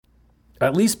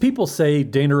At least people say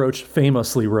Dana Roach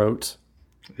famously wrote.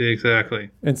 Exactly.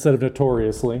 Instead of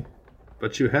notoriously.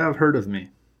 But you have heard of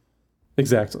me.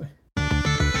 Exactly.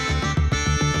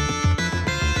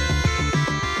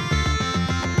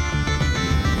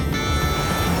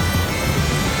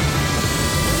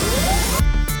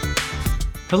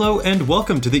 Hello and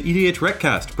welcome to the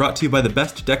EDHRECast, brought to you by the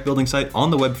best deck building site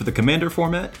on the web for the Commander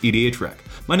format, EDHREC.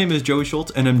 My name is Joey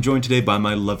Schultz, and I'm joined today by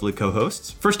my lovely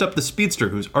co-hosts. First up, the Speedster,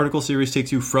 whose article series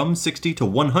takes you from 60 to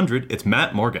 100. It's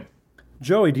Matt Morgan.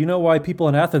 Joey, do you know why people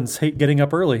in Athens hate getting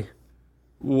up early?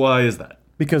 Why is that?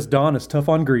 Because dawn is tough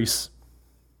on Greece.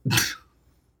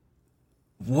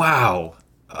 Wow.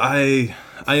 I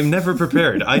am never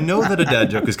prepared. I know that a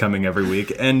dad joke is coming every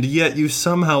week, and yet you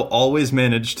somehow always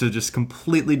manage to just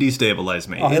completely destabilize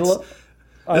me. I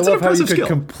love how you could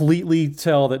completely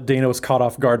tell that Dana was caught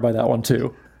off guard by that one,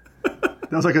 too.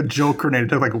 That was like a joke grenade. It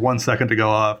took like 1 second to go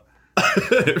off.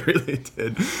 It really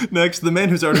did. Next, the man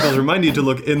whose articles remind you to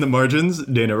look in the margins,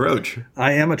 Dana Roach.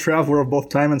 I am a traveler of both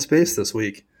time and space this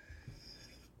week.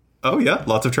 Oh, yeah?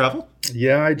 Lots of travel?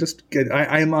 Yeah,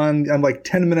 I'm like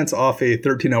 10 minutes off a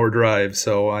 13-hour drive,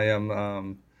 so I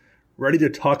am ready to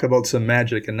talk about some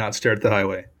magic and not stare at the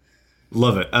highway.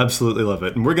 Love it. Absolutely love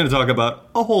it. And we're going to talk about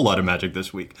a whole lot of magic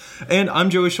this week. And I'm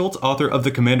Joey Schultz, author of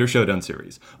the Commander Showdown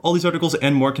series. All these articles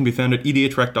and more can be found at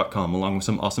EDHREC.com, along with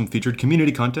some awesome featured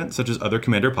community content, such as other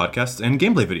Commander podcasts and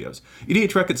gameplay videos.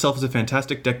 EDHREC itself is a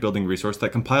fantastic deck building resource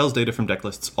that compiles data from deck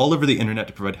lists all over the internet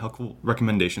to provide helpful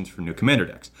recommendations for new Commander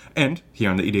decks. And here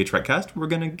on the EDHRECast, we're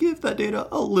going to give that data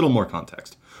a little more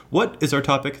context. What is our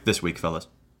topic this week, fellas?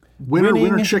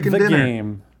 Winner, chicken dinner.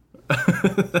 Game.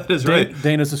 That is right.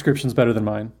 Dana's description's better than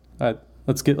mine.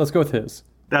 Let's go with his.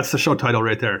 That's the show title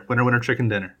right there. Winner, chicken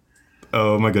dinner.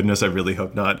 Oh my goodness, I really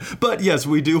hope not. But yes,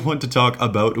 we do want to talk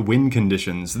about win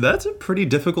conditions. That's a pretty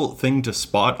difficult thing to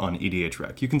spot on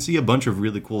EDHREC. You can see a bunch of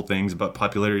really cool things about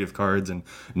popularity of cards and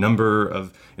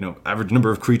average number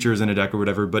of creatures in a deck or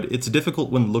whatever, but it's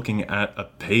difficult when looking at a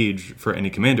page for any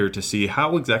commander to see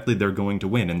how exactly they're going to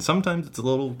win. And sometimes it's a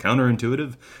little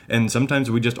counterintuitive, and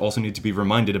sometimes we just also need to be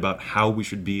reminded about how we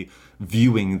should be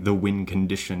viewing the win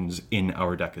conditions in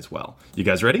our deck as well. You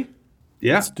guys ready?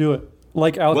 Yeah. Let's do it.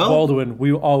 Like Alec Baldwin,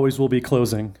 we always will be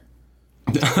closing.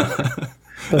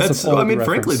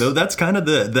 Frankly, though, that's kind of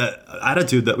the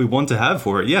attitude that we want to have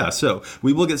for it. Yeah, so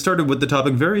we will get started with the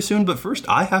topic very soon. But first,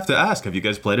 I have to ask, have you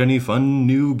guys played any fun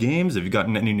new games? Have you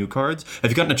gotten any new cards?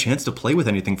 Have you gotten a chance to play with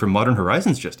anything from Modern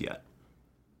Horizons just yet?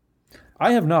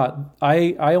 I have not.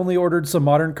 I only ordered some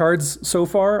Modern cards so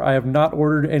far. I have not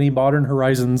ordered any Modern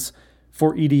Horizons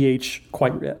for EDH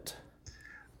quite yet.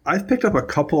 I've picked up a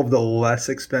couple of the less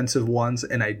expensive ones,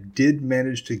 and I did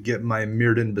manage to get my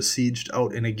Mirrodin Besieged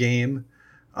out in a game,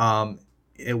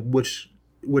 which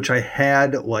I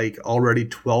had like already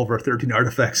 12 or 13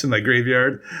 artifacts in my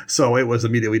graveyard, so it was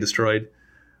immediately destroyed.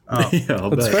 Yeah,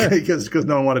 that's fair. Because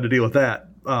no one wanted to deal with that.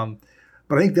 But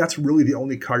I think that's really the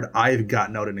only card I've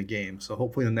gotten out in a game, so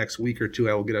hopefully in the next week or two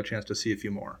I will get a chance to see a few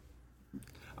more.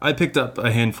 I picked up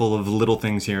a handful of little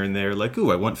things here and there, like,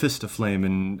 I want Fist of Flame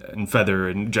and Feather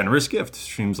and Generous Gift.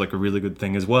 Seems like a really good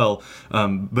thing as well.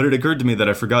 But it occurred to me that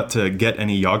I forgot to get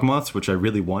any Yawgmoths, which I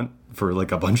really want for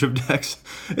like a bunch of decks.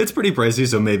 It's pretty pricey,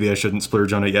 so maybe I shouldn't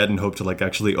splurge on it yet and hope to like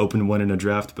actually open one in a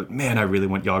draft. But man, I really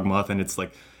want Yawgmoth, and it's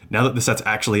like, now that the set's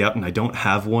actually out and I don't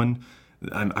have one,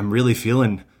 I'm really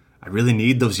feeling I really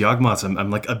need those Yawgmoths.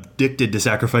 I'm like addicted to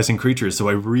sacrificing creatures, so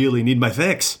I really need my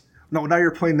fix. No, now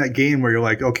you're playing that game where you're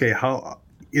like, okay, how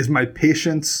is my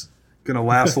patience going to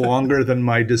last longer than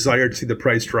my desire to see the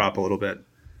price drop a little bit?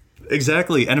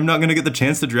 Exactly, and I'm not going to get the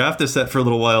chance to draft this set for a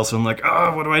little while, so I'm like,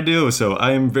 what do I do? So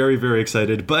I am very, very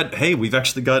excited. But hey, we've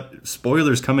actually got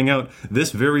spoilers coming out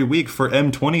this very week for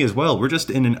M20 as well. We're just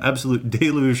in an absolute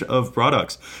deluge of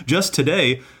products. Just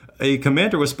today, a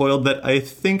commander was spoiled that I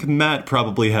think Matt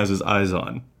probably has his eyes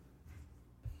on.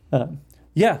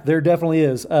 Yeah, there definitely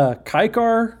is.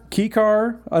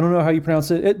 Kikar, I don't know how you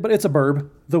pronounce it, but it's a burb,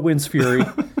 the Wind's Fury.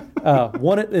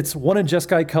 It's one in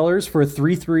Jeskai colors for a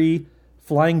 3/3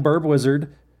 flying burb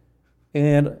wizard,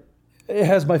 and it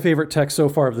has my favorite text so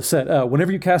far of the set.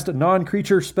 Whenever you cast a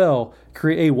non-creature spell,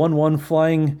 create a 1/1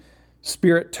 flying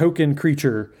spirit token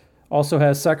creature. Also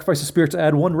has sacrifice a spirit to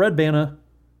add 1 red mana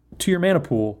to your mana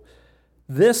pool.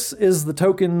 This is the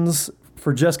tokens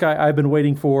for Jeskai I've been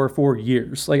waiting for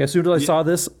years. Like, as soon as I saw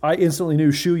this, I instantly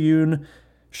knew Shu Yun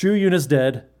is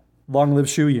dead. Long live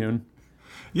Shu Yun.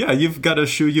 Yeah, you've got a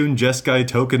Shuyun Jeskai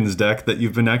tokens deck that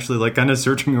you've been actually like kind of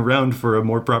searching around for a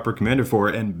more proper commander for,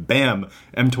 and bam,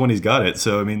 M20's got it.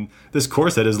 So, I mean, this core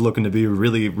set is looking to be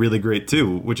really, really great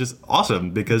too, which is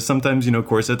awesome because sometimes,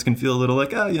 core sets can feel a little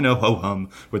like, ho-hum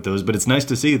with those, but it's nice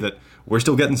to see that we're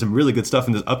still getting some really good stuff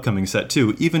in this upcoming set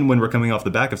too, even when we're coming off the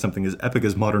back of something as epic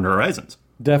as Modern Horizons.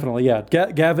 Definitely, yeah.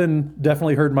 Gavin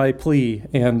definitely heard my plea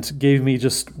and gave me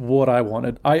just what I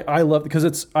wanted. I love,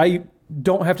 because I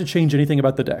don't have to change anything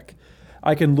about the deck.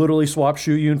 I can literally swap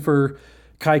Shuyun for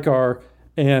Kaikar,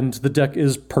 and the deck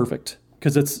is perfect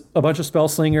because it's a bunch of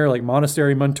Spellslinger, like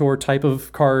Monastery Mentor type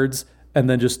of cards, and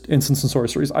then just instants and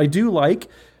sorceries. I do like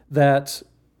that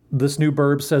this new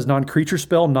burb says non-creature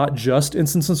spell, not just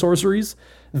instants and sorceries.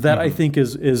 That I think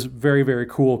is very, very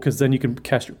cool, because then you can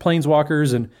cast your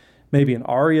Planeswalkers and maybe an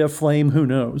Aria Flame, who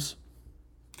knows?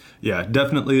 Yeah,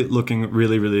 definitely looking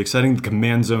really, really exciting. The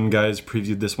Command Zone guys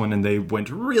previewed this one, and they went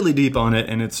really deep on it,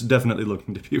 and it's definitely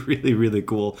looking to be really, really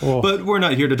cool. Oh. But we're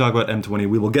not here to talk about M20.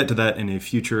 We will get to that in a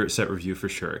future set review for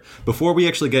sure. Before we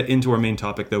actually get into our main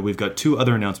topic, though, we've got two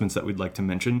other announcements that we'd like to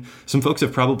mention. Some folks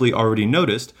have probably already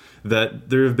noticed that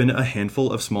there have been a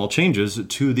handful of small changes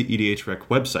to the EDHREC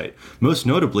website. Most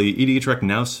notably, EDHREC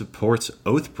now supports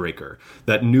Oathbreaker,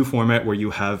 that new format where you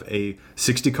have a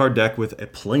 60-card deck with a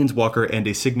Planeswalker and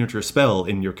a signature spell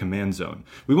in your command zone.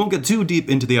 We won't get too deep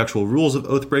into the actual rules of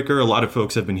Oathbreaker. A lot of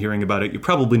folks have been hearing about it. You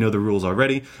probably know the rules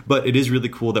already, but it is really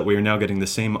cool that we are now getting the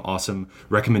same awesome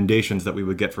recommendations that we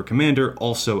would get for Commander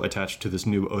also attached to this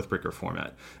new Oathbreaker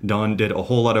format. Don did a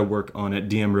whole lot of work on it.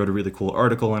 DM wrote a really cool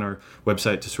article on our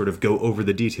website to sort of go over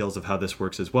the details of how this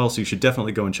works as well, so you should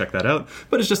definitely go and check that out,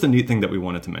 but it's just a neat thing that we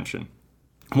wanted to mention.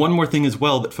 One more thing as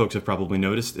well that folks have probably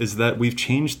noticed is that we've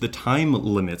changed the time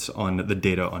limits on the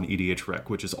data on EDHREC,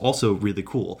 which is also really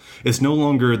cool. It's no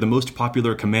longer the most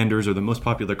popular commanders or the most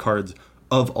popular cards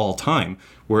of all time.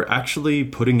 We're actually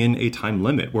putting in a time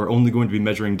limit. We're only going to be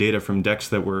measuring data from decks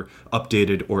that were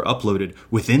updated or uploaded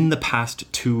within the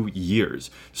past 2 years.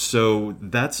 So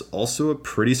that's also a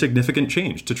pretty significant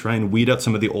change to try and weed out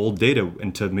some of the old data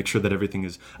and to make sure that everything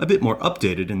is a bit more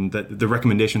updated and that the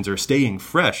recommendations are staying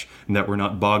fresh and that we're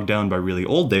not bogged down by really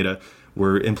old data.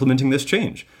 We're implementing this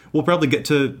change. We'll probably get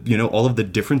to, all of the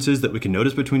differences that we can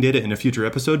notice between data in a future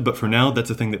episode, but for now, that's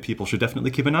a thing that people should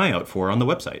definitely keep an eye out for on the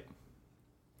website.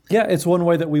 Yeah, it's one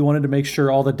way that we wanted to make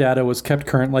sure all the data was kept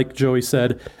current, like Joey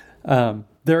said.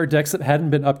 There are decks that hadn't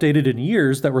been updated in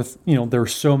years that were, there were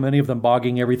so many of them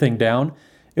bogging everything down.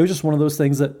 It was just one of those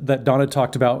things that Don had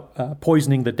talked about,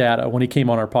 poisoning the data when he came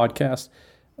on our podcast.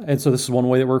 And so this is one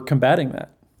way that we're combating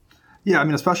that. Yeah, I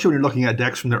mean, especially when you're looking at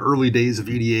decks from the early days of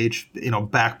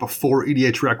EDH, back before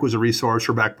EDHREC was a resource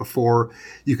or back before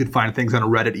you could find things on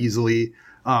Reddit easily.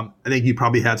 I think you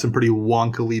probably had some pretty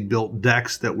wonkily built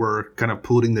decks that were kind of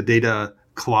polluting the data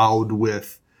cloud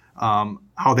with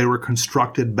how they were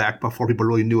constructed back before people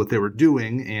really knew what they were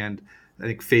doing. And I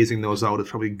think phasing those out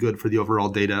is probably good for the overall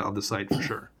data of the site for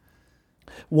sure.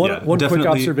 One quick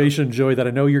observation, Joey, that I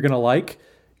know you're going to like.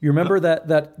 You remember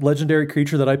that legendary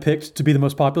creature that I picked to be the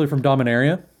most popular from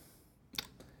Dominaria?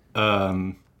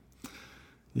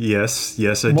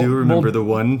 Yes, I do remember the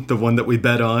one that we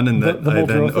bet on and that I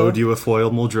then owed you a foil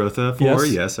Muldrotha for.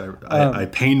 Yes, I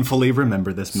painfully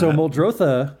remember this. So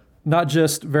Muldrotha, not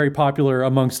just very popular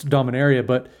amongst Dominaria,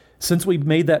 but since we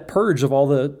made that purge of all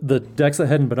the decks that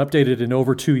hadn't been updated in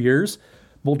over 2 years,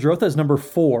 Muldrotha is number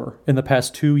 4 in the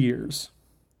past 2 years.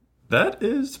 That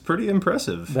is pretty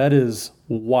impressive. That is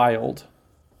wild.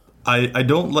 I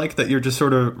don't like that you're just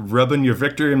sort of rubbing your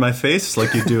victory in my face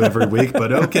like you do every week,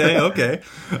 but okay.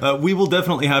 We will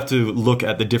definitely have to look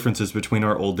at the differences between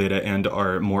our old data and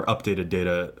our more updated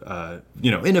data,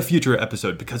 in a future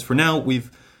episode, because for now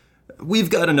we've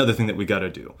got another thing that we got to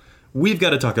do. We've got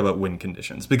to talk about win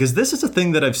conditions, because this is a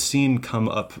thing that I've seen come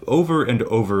up over and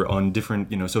over on different,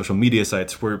 social media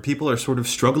sites where people are sort of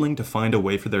struggling to find a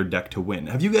way for their deck to win.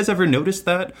 Have you guys ever noticed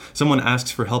that? Someone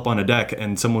asks for help on a deck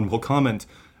and someone will comment,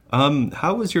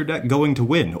 how is your deck going to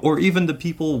win? Or even the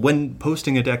people, when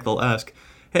posting a deck, they'll ask,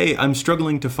 hey, I'm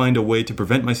struggling to find a way to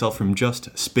prevent myself from just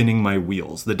spinning my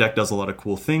wheels. The deck does a lot of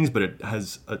cool things, but it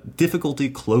has a difficulty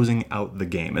closing out the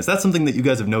game. Is that something that you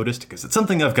guys have noticed? Because it's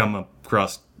something I've come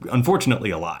across,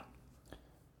 unfortunately, a lot.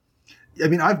 I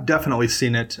mean, I've definitely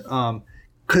seen it,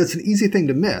 because it's an easy thing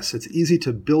to miss. It's easy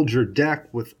to build your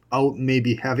deck without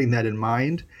maybe having that in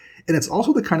mind. And it's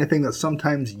also the kind of thing that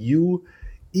sometimes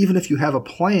even if you have a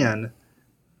plan,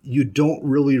 you don't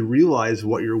really realize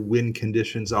what your win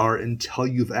conditions are until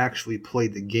you've actually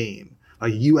played the game.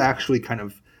 Like, you actually kind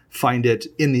of find it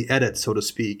in the edit, so to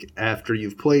speak, after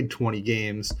you've played 20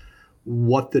 games,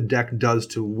 what the deck does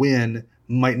to win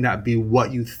might not be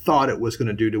what you thought it was going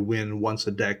to do to win once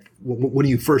a deck, when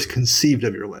you first conceived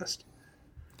of your list.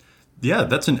 Yeah,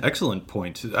 that's an excellent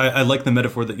point. I like the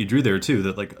metaphor that you drew there too,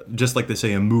 that like just like they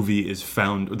say a movie is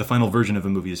found, or the final version of a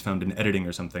movie is found in editing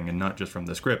or something and not just from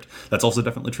the script. That's also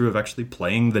definitely true of actually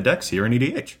playing the decks here in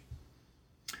EDH.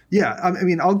 Yeah, I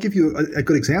mean, I'll give you a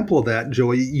good example of that,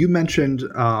 Joey. You mentioned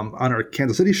on our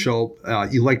Kansas City show,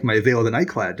 you liked my Veil of the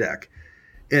Nightclad deck.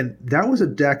 And that was a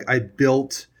deck I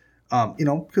built,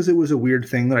 because it was a weird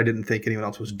thing that I didn't think anyone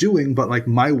else was doing. But like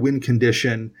my win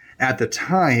condition at the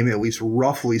time, at least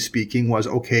roughly speaking, was,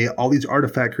 okay, all these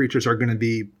artifact creatures are going to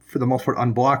be, for the most part,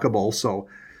 unblockable. So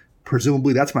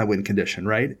presumably that's my win condition,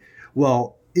 right?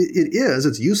 Well, it is.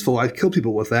 It's useful. I've killed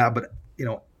people with that. But,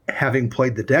 having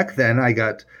played the deck then, I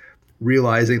got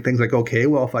realizing things like, okay,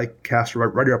 well, if I cast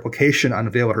Writer Application on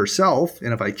Vela herself,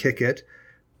 and if I kick it,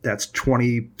 that's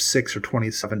 26 or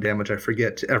 27 damage, I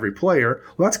forget, to every player.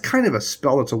 Well, that's kind of a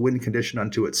spell that's a win condition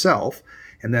unto itself.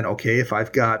 And then, okay, if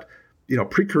I've got,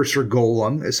 Precursor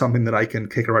Golem is something that I can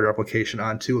kick a Writer Application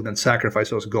onto and then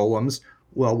sacrifice those golems.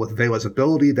 Well, with Vela's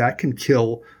ability, that can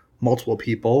kill multiple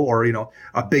people, or,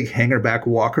 a big Hangerback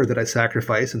Walker that I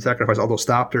sacrifice all those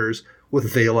Stopters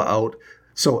with Vela out.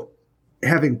 So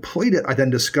having played it, I then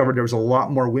discovered there was a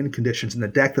lot more win conditions in the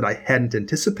deck that I hadn't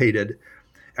anticipated.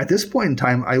 At this point in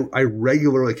time, I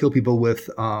regularly kill people with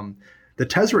the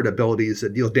Tezzeret abilities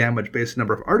that deal damage based on the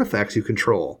number of artifacts you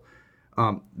control.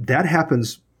 That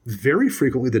happens very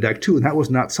frequently in the deck too, and that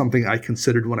was not something I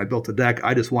considered when I built the deck.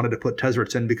 I just wanted to put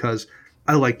Tezzerets in because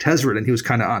I like Tezzeret and he was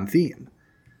kind of on theme.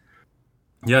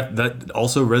 Yeah, that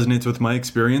also resonates with my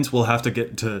experience. We'll have to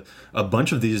get to a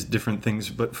bunch of these different things,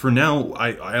 but for now,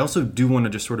 I also do want to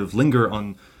just sort of linger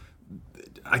on,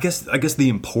 I guess the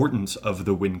importance of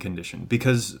the win condition,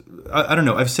 because I don't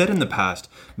know, I've said in the past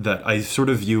that I sort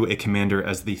of view a commander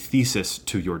as the thesis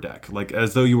to your deck, like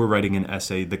as though you were writing an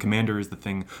essay. The commander is the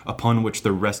thing upon which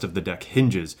the rest of the deck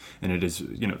hinges, and it is,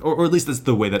 or at least that's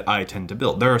the way that I tend to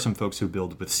build. There are some folks who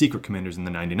build with secret commanders in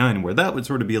the 99 where that would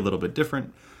sort of be a little bit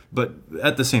different. But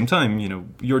at the same time,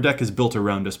 your deck is built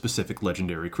around a specific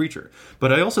legendary creature.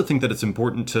 But I also think that it's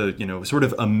important to, sort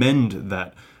of amend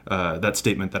that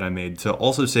statement that I made to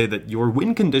also say that your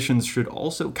win conditions should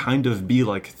also kind of be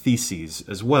like theses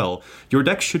as well. Your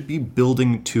deck should be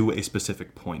building to a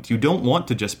specific point. You don't want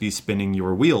to just be spinning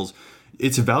your wheels.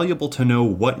 It's valuable to know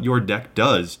what your deck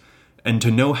does and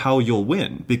to know how you'll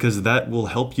win, because that will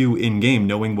help you in game,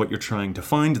 knowing what you're trying to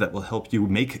find. That will help you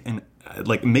make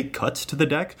cuts to the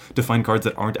deck to find cards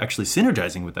that aren't actually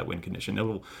synergizing with that win condition. It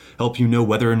will help you know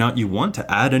whether or not you want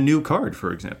to add a new card,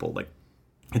 for example.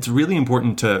 It's really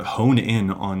important to hone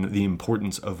in on the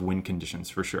importance of win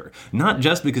conditions for sure. Not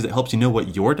just because it helps you know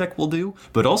what your deck will do,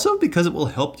 but also because it will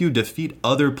help you defeat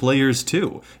other players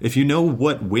too. If you know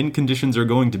what win conditions are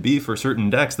going to be for certain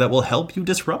decks, that will help you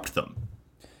disrupt them.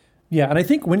 Yeah, and I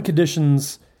think win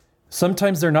conditions,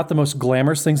 sometimes they're not the most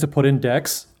glamorous things to put in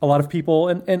decks. A lot of people,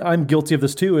 and I'm guilty of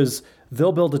this too, is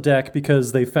they'll build a deck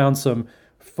because they found some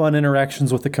fun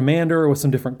interactions with the commander or with some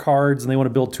different cards, and they want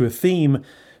to build to a theme.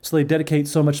 So they dedicate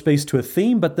so much space to a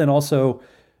theme, but then also,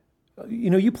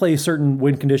 you play certain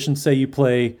win conditions. Say you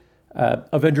play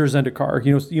Avengers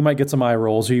Zendikar, you might get some eye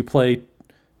rolls, or you play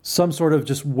some sort of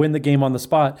just win the game on the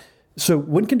spot. So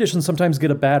win conditions sometimes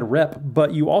get a bad rep,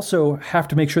 but you also have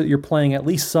to make sure that you're playing at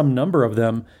least some number of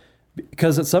them,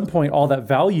 because at some point, all that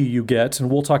value you get,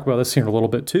 and we'll talk about this here in a little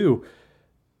bit too,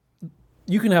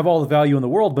 you can have all the value in the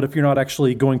world, but if you're not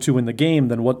actually going to win the game,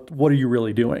 then what are you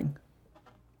really doing?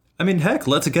 I mean, heck,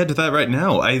 let's get to that right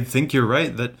now. I think you're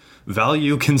right that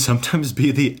value can sometimes be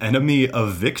the enemy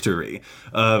of victory.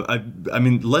 I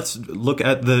mean, let's look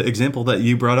at the example that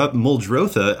you brought up.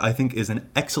 Muldrotha, I think, is an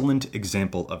excellent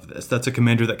example of this. That's a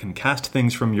commander that can cast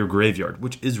things from your graveyard,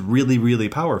 which is really, really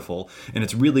powerful. And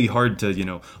it's really hard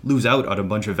to, lose out on a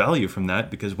bunch of value from that,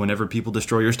 because whenever people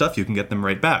destroy your stuff, you can get them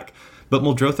right back. But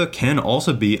Muldrotha can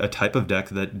also be a type of deck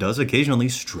that does occasionally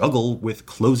struggle with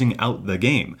closing out the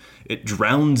game. It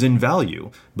drowns in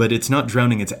value, but it's not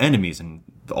drowning its enemies in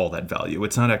all that value.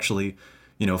 It's not actually,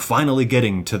 finally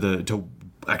getting to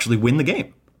actually win the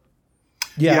game.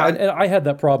 Yeah. And I had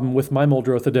that problem with my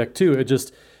Muldrotha deck too. I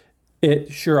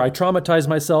traumatized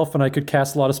myself and I could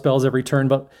cast a lot of spells every turn,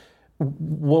 but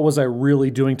what was I really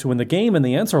doing to win the game? And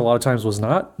the answer a lot of times was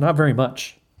not very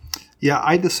much. Yeah,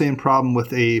 I had the same problem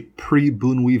with a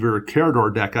pre-Boonweaver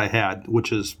Carador deck I had,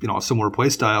 which is, a similar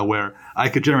playstyle where I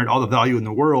could generate all the value in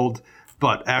the world,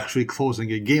 but actually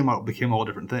closing a game out became a whole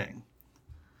different thing.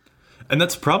 And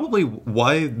that's probably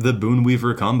why the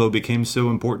Boonweaver combo became so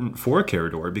important for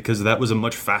Carador, because that was a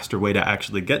much faster way to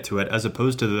actually get to it, as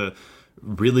opposed to the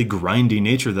really grindy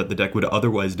nature that the deck would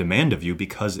otherwise demand of you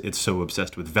because it's so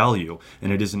obsessed with value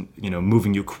and it isn't,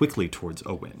 moving you quickly towards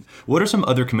a win. What are some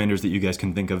other commanders that you guys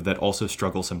can think of that also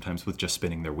struggle sometimes with just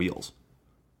spinning their wheels?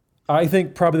 I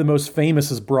think probably the most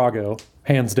famous is Brago,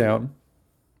 hands down.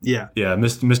 Yeah. Yeah,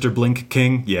 Mr. Blink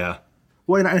King, yeah.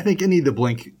 Well, and I think any of the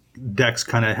Blink decks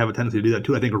kind of have a tendency to do that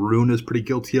too. I think Rune is pretty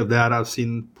guilty of that. I've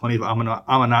seen plenty of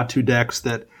Amanatu decks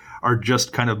that are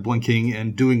just kind of blinking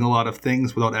and doing a lot of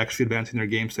things without actually advancing their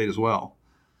game state as well.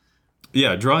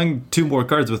 Yeah, drawing 2 more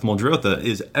cards with Muldrotha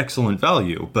is excellent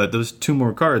value, but those 2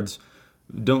 more cards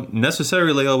don't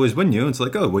necessarily always win you. It's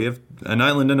like, oh, we have an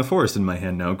island and a forest in my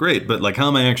hand now. Great, but like, how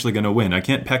am I actually going to win? I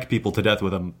can't peck people to death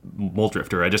with a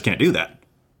Muldrifter. I just can't do that.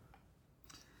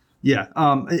 Yeah,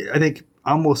 I think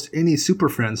almost any Super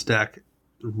Friends deck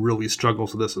really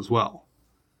struggles with this as well.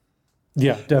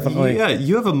 Yeah, definitely. Yeah,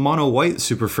 you have a mono-white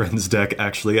Super Friends deck,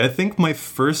 actually. I think my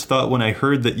first thought when I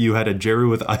heard that you had a Jeru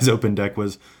with Eyes Open deck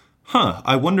was,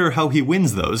 I wonder how he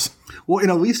wins those. Well, and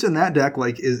at least in that deck,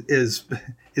 like, is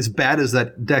as bad as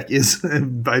that deck is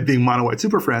by being mono-white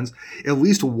Super Friends, at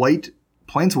least white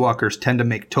Planeswalkers tend to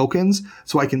make tokens,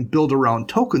 so I can build around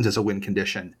tokens as a win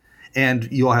condition. And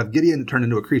you'll have Gideon turn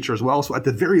into a creature as well, so at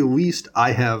the very least,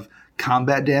 I have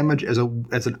combat damage as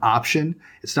an option.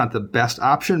 It's not the best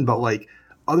option, but like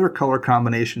other color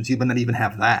combinations, you might not even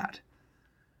have that.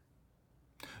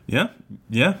 Yeah.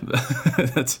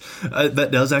 That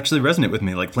does actually resonate with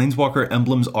me. Like, Planeswalker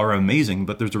emblems are amazing,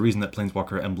 but there's a reason that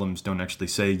Planeswalker emblems don't actually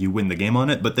say you win the game on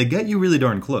it, but they get you really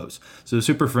darn close. So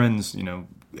Super Friends,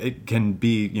 it can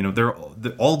be,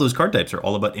 all those card types are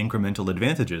all about incremental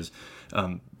advantages.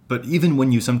 But even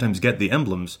when you sometimes get the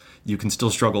emblems, you can still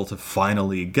struggle to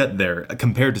finally get there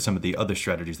compared to some of the other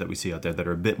strategies that we see out there that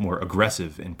are a bit more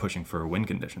aggressive in pushing for a win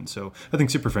condition. So I think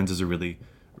Super Friends is a really,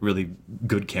 really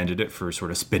good candidate for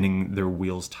sort of spinning their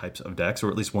wheels types of decks, or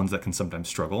at least ones that can sometimes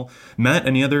struggle. Matt,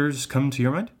 any others come to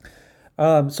your mind?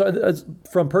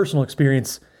 From personal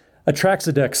experience,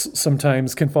 Atraxa decks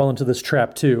sometimes can fall into this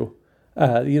trap too.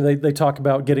 They talk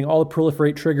about getting all the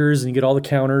proliferate triggers and you get all the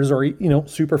counters, or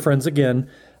Super Friends again.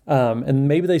 And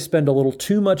maybe they spend a little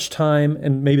too much time,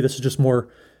 and maybe this is just more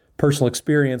personal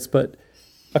experience, but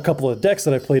a couple of decks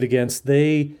that I played against,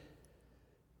 they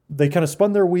kind of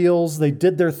spun their wheels, they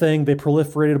did their thing, they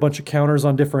proliferated a bunch of counters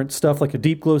on different stuff like a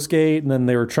Deep Glow Skate, and then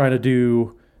they were trying to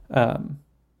do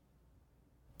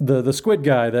the squid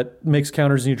guy that makes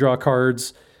counters and you draw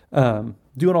cards,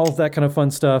 doing all of that kind of fun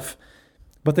stuff.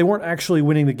 But they weren't actually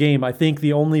winning the game. I think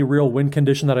the only real win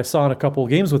condition that I saw in a couple of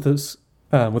games with this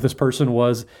person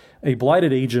was a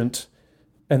blighted agent,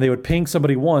 and they would ping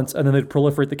somebody once, and then they'd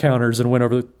proliferate the counters and win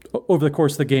over the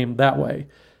course of the game that way.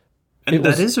 And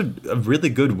that is a really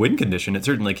good win condition. It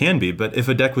certainly can be. But if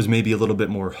a deck was maybe a little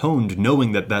bit more honed,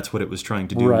 knowing that that's what it was trying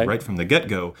to do right from the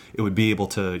get-go, it would be able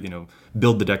to,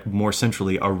 build the deck more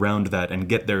centrally around that and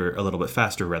get there a little bit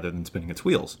faster rather than spinning its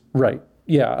wheels. Right.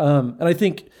 Yeah. And I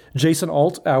think Jason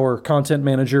Alt, our content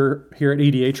manager here at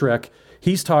EDHREC,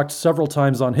 he's talked several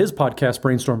times on his podcast,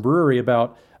 Brainstorm Brewery,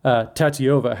 about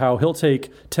Tatiova, how he'll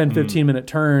take 10, 15-minute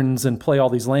turns and play all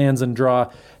these lands and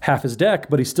draw half his deck,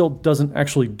 but he still doesn't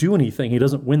actually do anything. He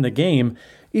doesn't win the game,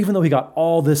 even though he got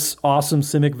all this awesome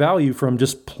Simic value from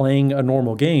just playing a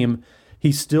normal game.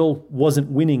 He still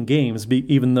wasn't winning games,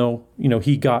 even though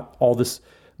he got all this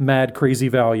mad, crazy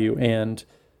value and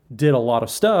did a lot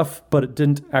of stuff, but it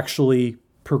didn't actually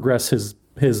progress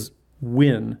his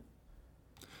win.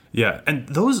 Yeah,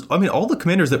 and all the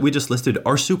commanders that we just listed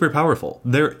are super powerful.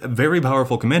 They're very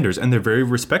powerful commanders, and they're very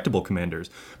respectable commanders.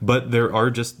 But there are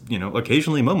just,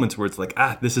 occasionally moments where it's like,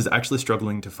 this is actually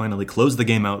struggling to finally close the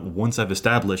game out once I've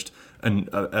established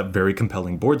a very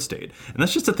compelling board state. And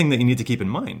that's just a thing that you need to keep in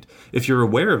mind. If you're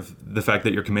aware of the fact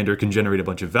that your commander can generate a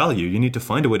bunch of value, you need to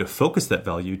find a way to focus that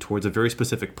value towards a very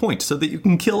specific point so that you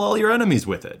can kill all your enemies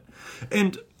with it.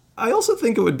 And I also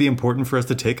think it would be important for us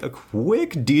to take a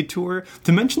quick detour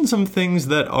to mention some things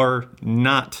that are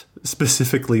not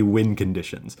specifically win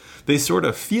conditions. They sort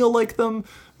of feel like them,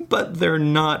 but they're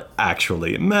not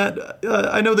actually. Matt,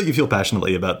 I know that you feel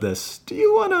passionately about this. Do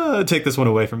you want to take this one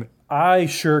away from me? I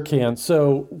sure can.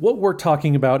 So what we're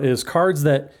talking about is cards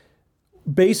that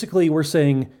basically we're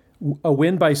saying a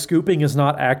win by scooping is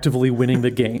not actively winning the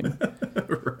game.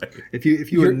 Right.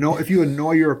 If you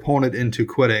annoy your opponent into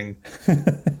quitting,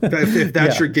 if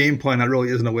that's your game plan, that really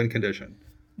isn't a win condition.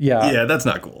 Yeah, that's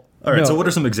not cool. All right, so what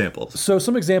are some examples? So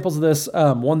some examples of this,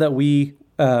 one that we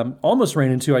almost ran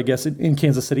into, I guess, in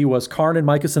Kansas City was Karn and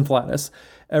Micah Symphlatus.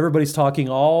 Everybody's talking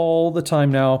all the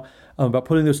time now about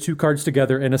putting those two cards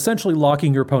together and essentially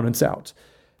locking your opponents out.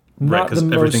 Right, because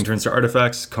everything most, turns to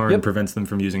artifacts. Karn Yep. prevents them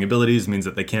from using abilities, means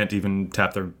that they can't even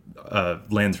tap their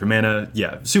lands for mana.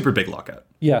 Yeah, super big lockout.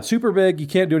 Yeah, super big. You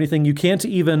can't do anything. You can't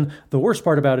even. The worst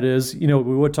part about it is, we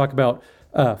would talk about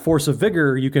Force of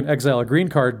Vigor. You can exile a green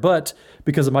card, but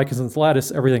because of Mycosynth's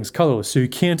Lattice, everything's colorless. So you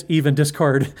can't even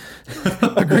discard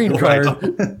a green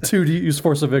card to use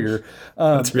Force of Vigor.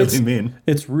 That's really mean.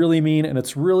 It's really mean and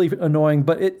it's really annoying,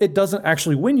 but it doesn't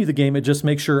actually win you the game. It just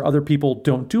makes sure other people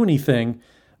don't do anything.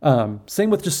 Same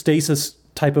with just stasis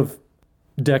type of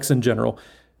decks in general.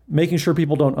 Making sure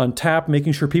people don't untap,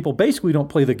 making sure people basically don't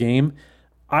play the game.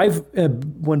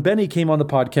 When Benny came on the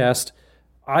podcast,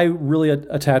 I really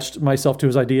attached myself to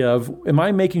his idea of, am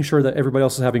I making sure that everybody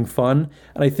else is having fun?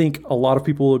 And I think a lot of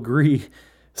people will agree,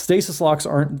 stasis locks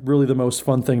aren't really the most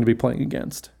fun thing to be playing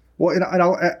against. Well, and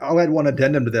I'll add one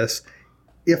addendum to this.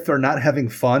 If they're not having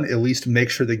fun, at least make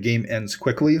sure the game ends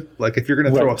quickly. Like if you're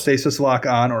going to throw a stasis lock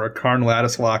on or a Karn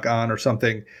Lattice lock on or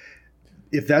something,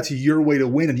 if that's your way to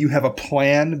win and you have a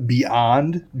plan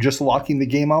beyond just locking the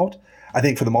game out, I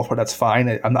think for the most part that's fine.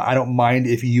 I don't mind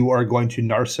if you are going to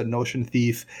Narset Notion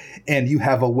Thief and you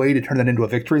have a way to turn that into a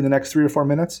victory in the next 3 or 4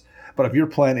 minutes. But if your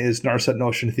plan is Narset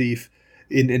Notion Thief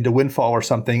into Windfall or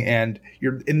something, and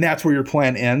that's where your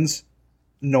plan ends,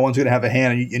 no one's going to have a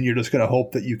hand, and you're just going to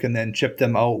hope that you can then chip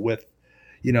them out with,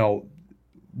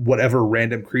 whatever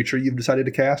random creature you've decided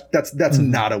to cast. That's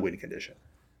not a win condition.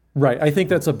 Right. I think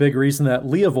that's a big reason that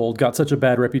Leovold got such a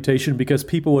bad reputation, because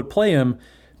people would play him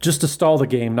just to stall the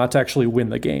game, not to actually win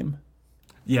the game.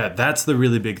 Yeah, that's the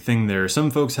really big thing there.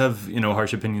 Some folks have,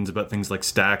 harsh opinions about things like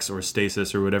stacks or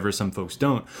stasis or whatever. Some folks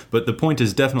don't. But the point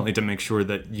is definitely to make sure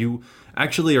that you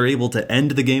actually are able to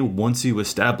end the game once you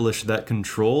establish that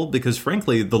control. Because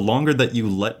frankly, the longer that you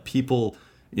let people,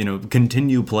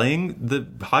 continue playing, the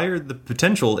higher the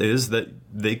potential is that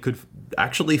they could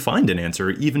actually find an answer,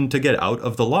 even to get out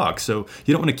of the lock. So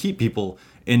you don't want to keep people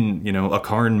in, a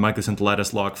Karn Mycosynth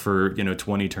Lattice lock for,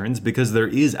 20 turns, because there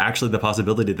is actually the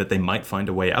possibility that they might find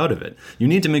a way out of it. You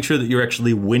need to make sure that you're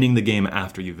actually winning the game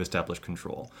after you've established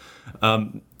control.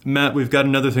 Matt, we've got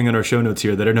another thing in our show notes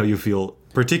here that I know you feel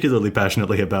particularly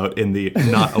passionately about in the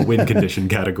not a win condition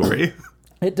category.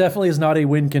 It definitely is not a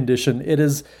win condition. It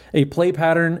is a play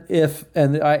pattern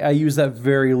and I use that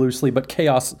very loosely, but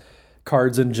chaos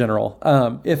cards in general.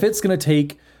 If it's going to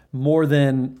take more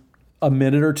than a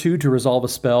minute or two to resolve a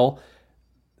spell,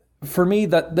 for me,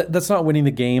 that's not winning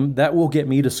the game. That will get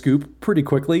me to scoop pretty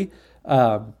quickly.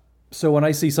 So when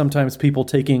I see sometimes people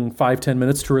taking 5-10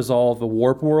 minutes to resolve a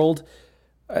warp world,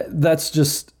 that's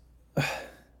just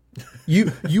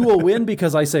you will win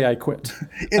because I say I quit,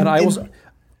 and I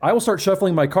will start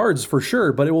shuffling my cards for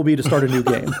sure, but it will be to start a new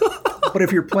game. But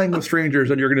if you're playing with strangers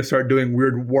and you're going to start doing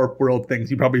weird warp world things,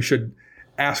 you probably should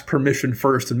ask permission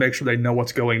first and make sure they know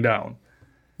what's going down.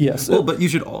 Yes. Well, but you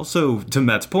should also, to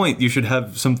Matt's point, you should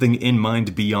have something in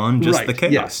mind beyond just the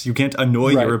chaos. Yes. You can't annoy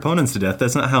your opponents to death.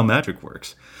 That's not how Magic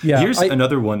works. Yeah, Here's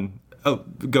another one. Oh,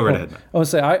 go right ahead, Matt. I would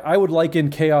say I would liken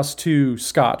chaos to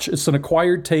scotch. It's an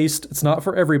acquired taste. It's not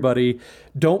for everybody.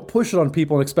 Don't push it on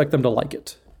people and expect them to like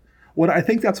it. Well, I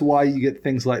think that's why you get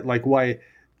things like why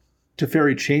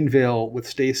Teferi Chainveil with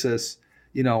Stasis,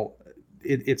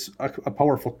 it's a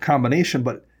powerful combination,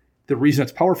 but the reason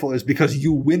it's powerful is because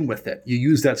you win with it. You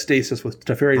use that Stasis with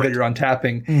Teferi that you're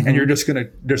untapping, and you're just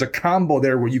there's a combo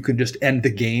there where you can just end the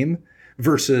game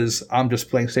versus I'm just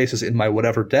playing Stasis in my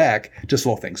whatever deck to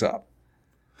slow things up.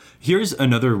 Here's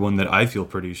another one that I feel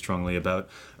pretty strongly about.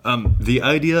 The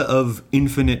idea of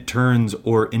infinite turns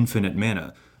or infinite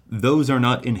mana. Those are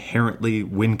not inherently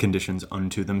win conditions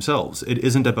unto themselves. It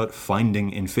isn't about finding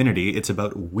infinity, it's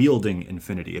about wielding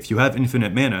infinity. If you have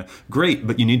infinite mana, great,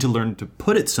 but you need to learn to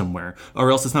put it somewhere, or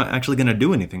else it's not actually going to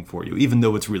do anything for you, even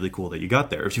though it's really cool that you got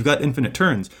there. If you've got infinite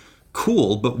turns,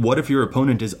 cool, but what if your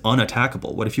opponent is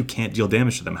unattackable? What if you can't deal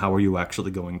damage to them? How are you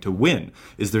actually going to win?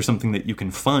 Is there something that you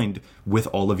can find with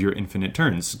all of your infinite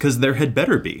turns? Because there had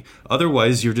better be.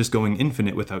 Otherwise, you're just going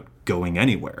infinite without going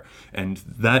anywhere. And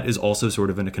that is also sort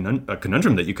of a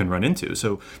conundrum that you can run into.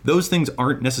 So those things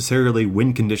aren't necessarily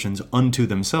win conditions unto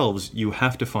themselves. You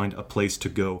have to find a place to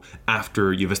go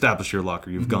after you've established your lock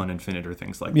or you've gone infinite or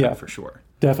things like that for sure.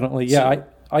 Definitely. Yeah. So,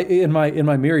 I in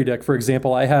my Miri deck, for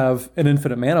example, I have an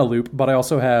infinite mana loop, but I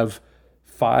also have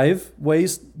 5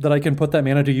 ways that I can put that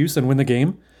mana to use and win the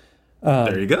game.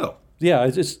 There you go. Yeah,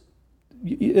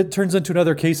 it turns into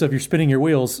another case of you're spinning your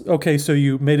wheels. Okay, so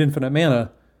you made infinite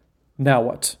mana. Now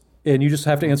what? And you just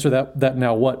have to answer that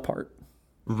now what part.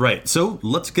 Right, so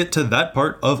let's get to that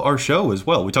part of our show as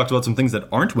well. We talked about some things that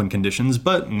aren't win conditions,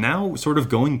 but now sort of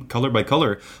going color by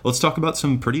color, let's talk about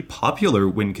some pretty popular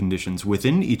win conditions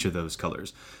within each of those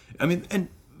colors. I mean, and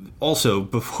Also,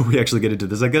 before we actually get into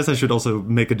this, I guess I should also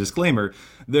make a disclaimer.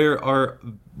 There are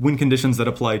win conditions that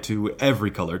apply to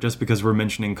every color. Just because we're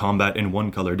mentioning combat in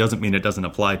one color doesn't mean it doesn't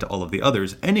apply to all of the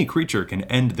others. Any creature can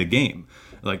end the game.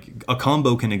 Like, a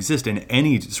combo can exist in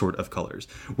any sort of colors.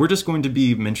 We're just going to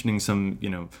be mentioning some,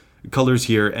 colors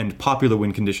here and popular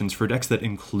win conditions for decks that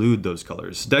include those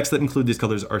colors. Decks that include these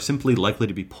colors are simply likely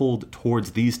to be pulled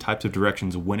towards these types of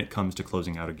directions when it comes to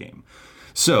closing out a game.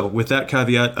 So, with that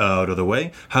caveat out of the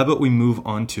way, how about we move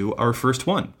on to our first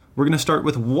one? We're going to start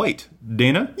with white.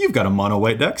 Dana, you've got a mono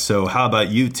white deck, so how about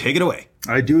you take it away?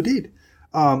 I do indeed.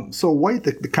 So white,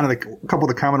 a couple of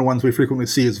the common ones we frequently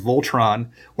see is Voltron,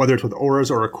 whether it's with auras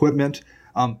or equipment.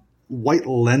 White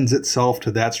lends itself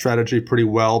to that strategy pretty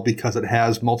well because it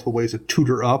has multiple ways to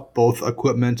tutor up both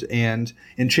equipment and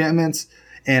enchantments,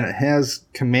 and it has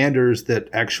commanders that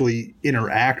actually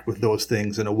interact with those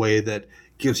things in a way that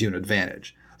gives you an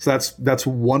advantage. So that's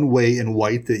one way in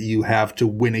white that you have to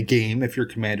win a game if your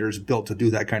commander is built to do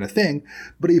that kind of thing.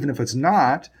 But even if it's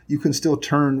not, you can still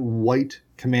turn white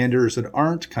commanders that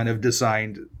aren't kind of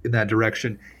designed in that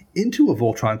direction into a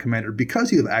Voltron commander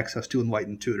because you have access to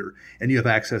Enlightened Tutor and you have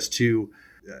access to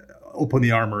Open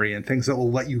the Armory and things that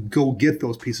will let you go get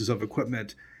those pieces of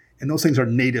equipment. And those things are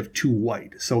native to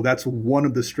white. So that's one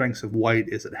of the strengths of white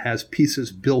is it has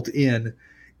pieces built in,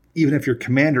 even if your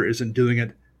commander isn't doing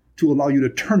it, to allow you to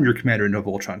turn your commander into a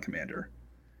Voltron commander.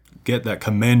 Get that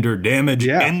commander damage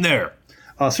in there.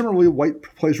 Similarly, white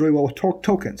plays really well with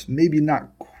tokens. Maybe not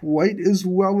quite as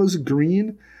well as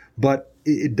green, but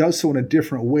it does so in a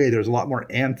different way. There's a lot more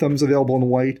anthems available in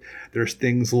white. There's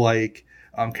things like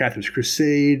Catherine's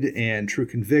Crusade and True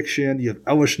Conviction. You have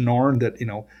Elish Norn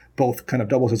that, both kind of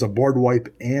doubles as a board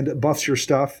wipe and buffs your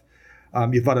stuff. You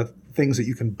have a lot of things that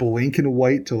you can blink in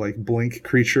white to like blink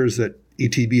creatures that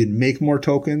ETB and make more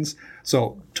tokens.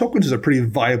 So tokens is a pretty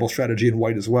viable strategy in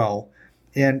white as well.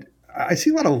 And I see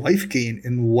a lot of life gain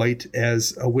in white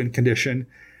as a win condition.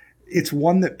 It's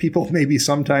one that people maybe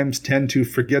sometimes tend to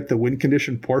forget the win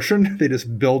condition portion. They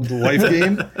just build the life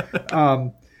gain.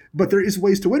 But there is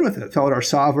ways to win with it. Felidar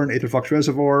Sovereign, Aetherflux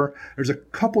Reservoir. There's a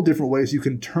couple different ways you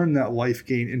can turn that life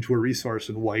gain into a resource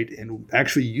in white and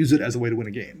actually use it as a way to win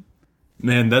a game.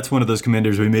 Man, that's one of those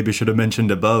commanders we maybe should have mentioned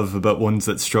above about ones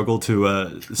that struggle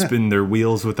to spin their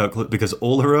wheels without... Because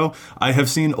Olero, I have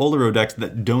seen Olero decks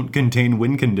that don't contain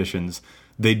win conditions.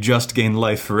 They just gain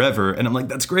life forever. And I'm like,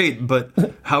 that's great, but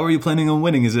how are you planning on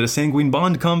winning? Is it a Sanguine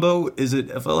Bond combo? Is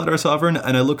it a Felidar Sovereign?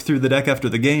 And I look through the deck after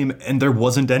the game, and there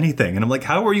wasn't anything. And I'm like,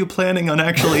 how are you planning on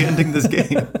actually ending this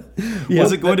game?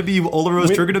 Was it going to be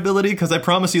Olero's triggered ability? Because I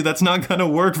promise you that's not going to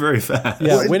work very fast.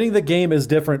 Yeah, winning the game is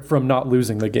different from not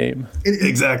losing the game.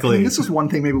 Exactly. And this is one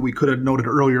thing maybe we could have noted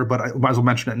earlier, but I might as well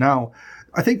mention it now.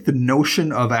 I think the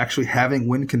notion of actually having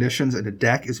win conditions in a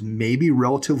deck is maybe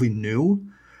relatively new.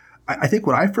 I think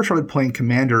when I first started playing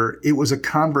Commander, it was a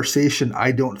conversation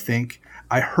I don't think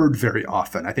I heard very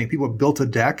often. I think people built a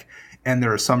deck and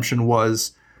their assumption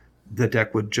was the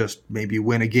deck would just maybe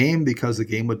win a game because the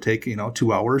game would take,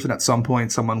 2 hours. And at some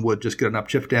point, someone would just get enough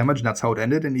chip damage and that's how it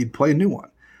ended and you'd play a new one.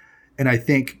 And I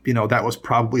think, that was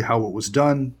probably how it was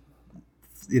done,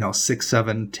 6,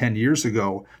 7, 10 years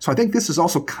ago. So I think this is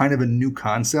also kind of a new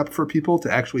concept for people to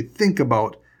actually think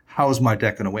about how's my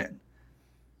deck going to win.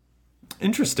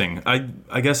 Interesting.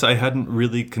 I guess I hadn't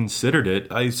really considered it.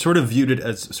 I sort of viewed it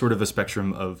as sort of a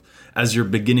spectrum of, as you're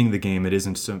beginning the game, it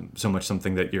isn't so much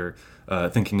something that you're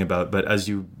thinking about, but as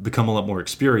you become a lot more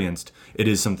experienced, it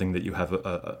is something that you have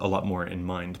a lot more in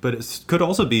mind. But it could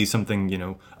also be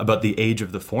something, about the age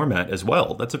of the format as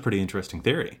well. That's a pretty interesting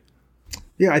theory.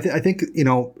 Yeah, I think,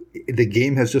 the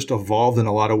game has just evolved in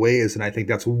a lot of ways, and I think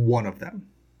that's one of them.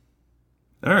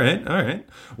 All right.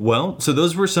 Well, so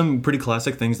those were some pretty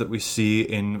classic things that we see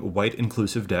in white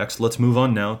inclusive decks. Let's move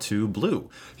on now to blue.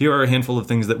 Here are a handful of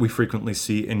things that we frequently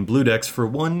see in blue decks. For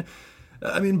one,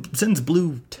 since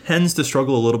blue tends to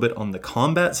struggle a little bit on the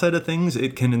combat side of things,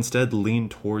 it can instead lean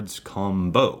towards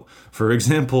combo. For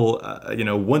example,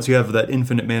 once you have that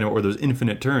infinite mana or those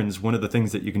infinite turns, one of the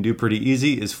things that you can do pretty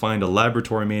easy is find a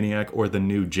Laboratory Maniac or the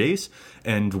new Jace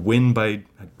and win by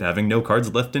having no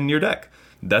cards left in your deck.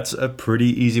 That's a pretty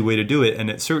easy way to do it, and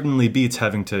it certainly beats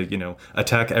having to,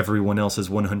 attack everyone else's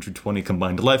 120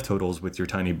 combined life totals with your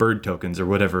tiny bird tokens or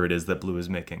whatever it is that blue is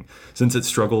making. Since it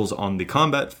struggles on the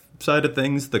combat side of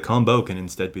things, the combo can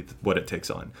instead be what it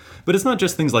takes on. But it's not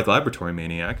just things like Laboratory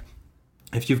Maniac.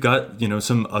 If you've got,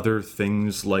 some other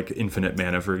things like infinite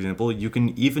mana, for example, you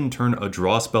can even turn a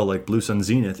draw spell like Blue Sun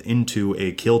Zenith into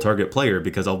a kill target player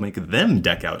because I'll make them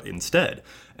deck out instead.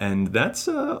 And that's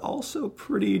also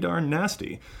pretty darn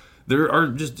nasty. There are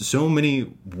just so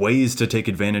many ways to take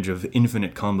advantage of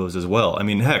infinite combos as well. I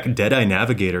mean, heck, Deadeye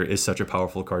Navigator is such a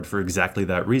powerful card for exactly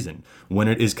that reason. When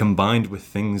it is combined with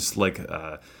things like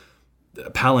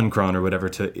Palancron or whatever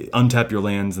to untap your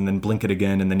lands and then blink it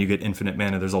again and then you get infinite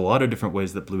mana, there's a lot of different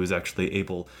ways that blue is actually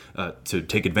able to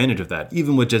take advantage of that,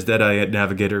 even with just Deadeye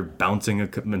Navigator bouncing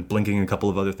and blinking a couple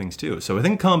of other things too. So I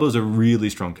think combo's a really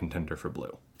strong contender for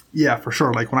blue. Yeah, for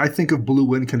sure. Like when I think of blue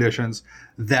win conditions,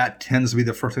 that tends to be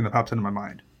the first thing that pops into my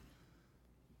mind.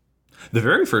 The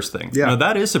very first thing. Yeah. Now,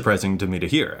 that is surprising to me to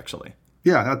hear, actually.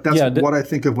 Yeah, what I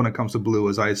think of when it comes to blue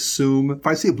is I assume, if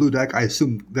I see a blue deck, I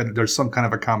assume that there's some kind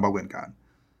of a combo win con.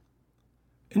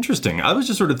 Interesting. I was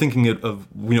just sort of thinking of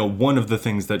one of the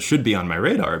things that should be on my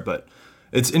radar, but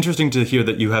it's interesting to hear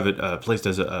that you have it placed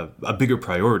as a bigger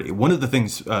priority. One of the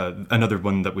things, another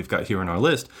one that we've got here on our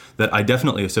list that I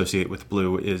definitely associate with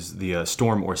blue is the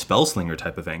Storm or Spellslinger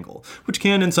type of angle, which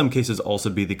can in some cases also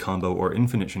be the combo or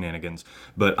infinite shenanigans.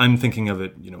 But I'm thinking of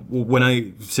it, when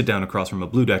I sit down across from a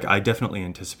blue deck, I definitely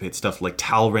anticipate stuff like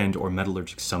Talrand or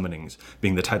Metallurgic Summonings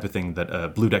being the type of thing that a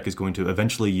blue deck is going to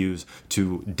eventually use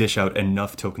to dish out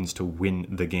enough tokens to win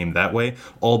the game that way,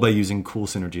 all by using cool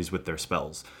synergies with their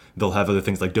spells. They'll have other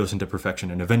things like Dose into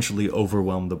Perfection and eventually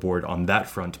overwhelm the board on that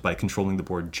front by controlling the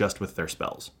board just with their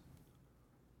spells.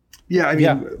 Yeah, I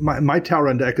mean, my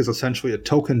Talrand deck is essentially a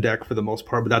token deck for the most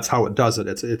part, but that's how it does it.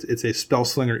 It's a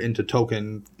Spellslinger into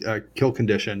token kill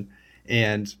condition,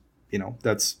 and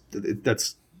that's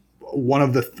one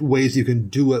of the ways you can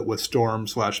do it with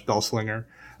Storm/Spellslinger.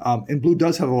 And blue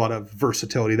does have a lot of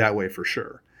versatility that way for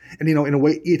sure. And in a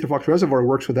way, Aetherflux Reservoir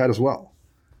works with that as well.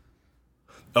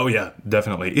 Oh yeah,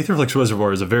 definitely. Aetherflux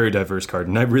Reservoir is a very diverse card,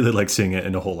 and I really like seeing it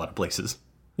in a whole lot of places.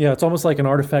 Yeah, it's almost like an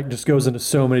artifact just goes into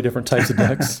so many different types of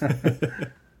decks.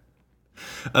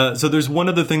 So there's one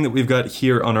other thing that we've got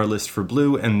here on our list for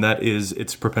blue, and that is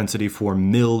its propensity for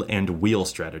mill and wheel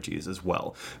strategies as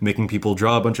well. Making people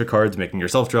draw a bunch of cards, making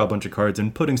yourself draw a bunch of cards,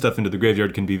 and putting stuff into the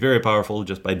graveyard can be very powerful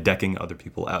just by decking other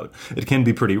people out. It can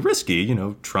be pretty risky,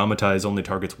 Traumatize only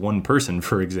targets one person,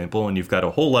 for example, and you've got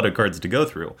a whole lot of cards to go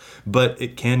through, but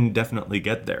it can definitely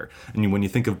get there. And when you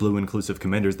think of blue inclusive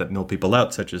commanders that mill people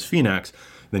out, such as Phoenix,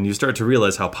 then you start to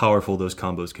realize how powerful those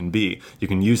combos can be. You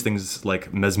can use things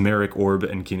like Mesmeric Orb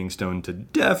and Keening Stone to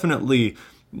definitely,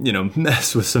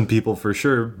 mess with some people for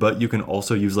sure, but you can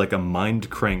also use like a Mind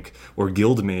Crank or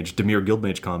Dimir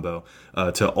Guildmage combo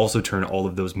to also turn all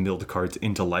of those milled cards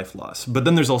into life loss. But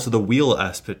then there's also the wheel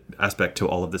aspect to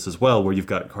all of this as well, where you've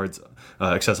got cards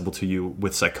accessible to you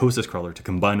with Psychosis Crawler to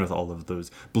combine with all of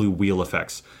those blue wheel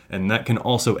effects, and that can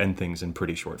also end things in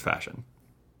pretty short fashion.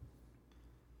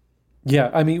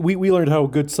 Yeah, I mean, we learned how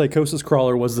good Psychosis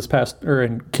Crawler was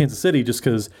in Kansas City just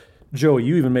because, Joey,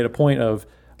 you even made a point of,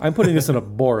 I'm putting this in a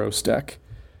Boros deck.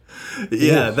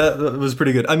 Yeah, that was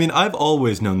pretty good. I mean, I've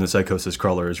always known the Psychosis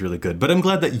Crawler is really good, but I'm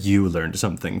glad that you learned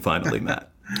something finally, Matt.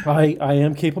 I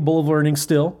am capable of learning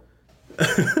still.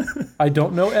 I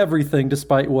don't know everything,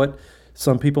 despite what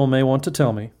some people may want to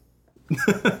tell me.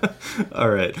 All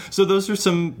right. So those are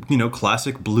some,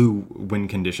 classic blue win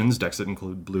conditions. Decks that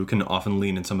include blue can often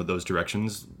lean in some of those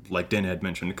directions. Like Dan had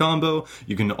mentioned, combo.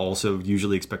 You can also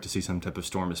usually expect to see some type of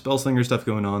Storm or Spellslinger stuff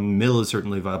going on. Mill is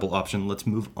certainly a viable option. Let's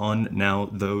move on now,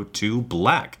 though, to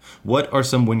black. What are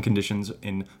some win conditions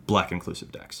in black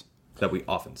inclusive decks that we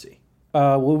often see?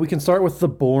 Well, we can start with the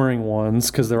boring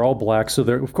ones because they're all black, so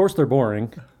of course they're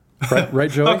boring. Right,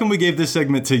 Joey? How come we gave this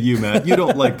segment to you, Matt? You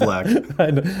don't like black.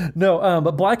 No,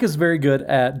 but black is very good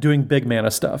at doing big mana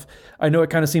stuff. I know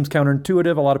it kind of seems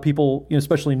counterintuitive. A lot of people,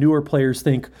 especially newer players,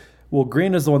 think, well,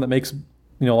 green is the one that makes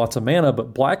lots of mana,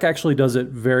 but black actually does it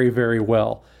very, very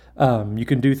well. You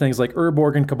can do things like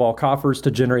Urborg and Cabal Coffers to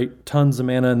generate tons of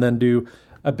mana and then do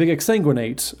a big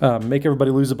Exsanguinate, make everybody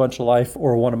lose a bunch of life,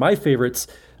 or one of my favorites,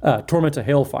 Torment to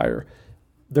Hailfire.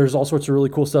 There's all sorts of really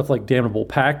cool stuff like Damnable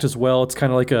Pact as well. It's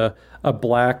kind of like a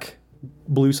black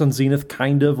Blue Sun Zenith,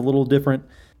 kind of a little different.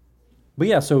 But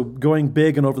yeah, so going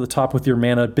big and over the top with your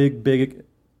mana, big,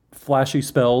 flashy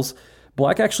spells,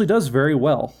 black actually does very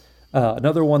well.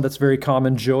 Another one that's very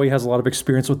common, Joey has a lot of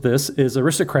experience with this, is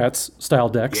Aristocrats style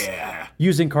decks. Yeah.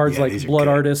 Using cards like Blood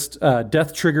Artist,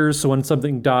 Death Triggers, so when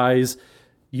something dies,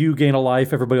 you gain a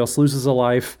life, everybody else loses a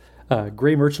life.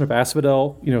 Grey Merchant of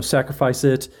Asphodel, sacrifice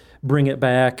it, bring it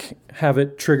back, have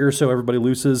it trigger so everybody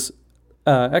loses.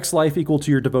 X life equal to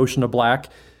your devotion to black.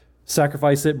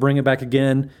 Sacrifice it, bring it back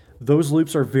again. Those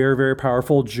loops are very, very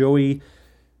powerful. Joey,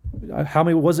 how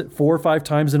many was it? 4 or 5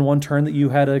 times in one turn that you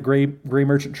had a gray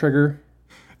merchant trigger?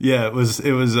 Yeah, it was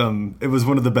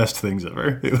one of the best things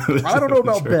ever. I don't know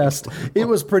about best. It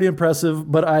was pretty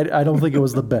impressive, but I don't think it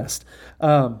was the best.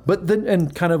 But then,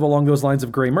 and kind of along those lines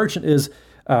of Gray Merchant is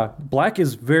black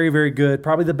is very, very good.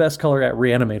 Probably the best color at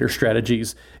Reanimator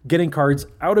strategies. Getting cards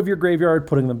out of your graveyard,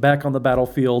 putting them back on the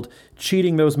battlefield,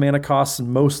 cheating those mana costs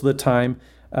most of the time.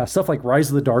 Stuff like Rise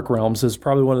of the Dark Realms is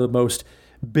probably one of the most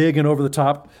big and over the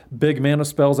top big mana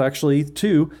spells actually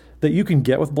too that you can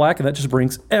get with black, and that just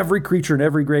brings every creature in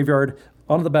every graveyard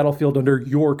onto the battlefield under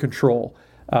your control.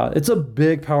 It's a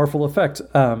big, powerful effect.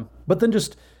 But then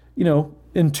just,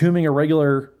 entombing a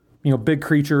regular, big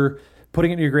creature, putting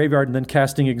it in your graveyard, and then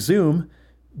casting Exhume,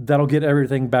 that'll get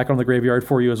everything back on the graveyard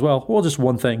for you as well. Well, just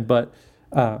one thing, but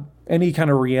any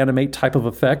kind of reanimate type of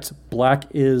effect, black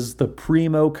is the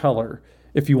primo color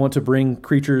if you want to bring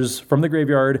creatures from the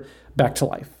graveyard back to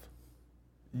life.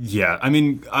 Yeah, I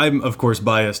mean, I'm of course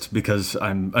biased because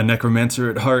I'm a necromancer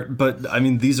at heart, but I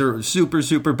mean, these are super,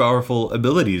 super powerful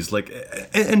abilities. Like,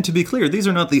 and to be clear, these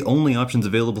are not the only options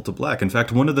available to black. In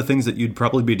fact, one of the things that you'd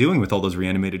probably be doing with all those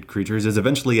reanimated creatures is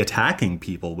eventually attacking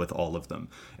people with all of them.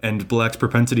 And black's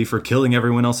propensity for killing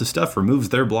everyone else's stuff removes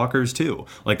their blockers too.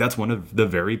 Like, that's one of the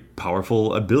very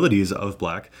powerful abilities of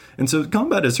black. And so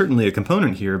combat is certainly a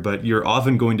component here, but you're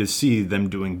often going to see them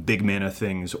doing big mana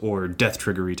things or death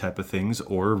triggery type of things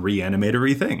or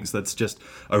reanimatory things. That's just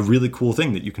a really cool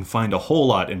thing that you can find a whole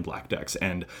lot in black decks,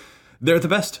 and they're the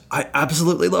best. I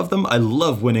absolutely love them. I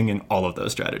love winning in all of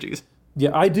those strategies.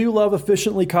 Yeah, I do love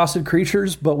efficiently costed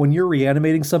creatures, but when you're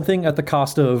reanimating something at the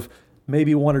cost of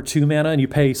maybe 1 or 2 mana and you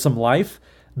pay some life,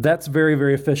 that's very,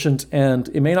 very efficient, and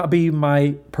it may not be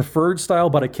my preferred style,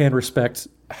 but I can respect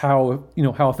how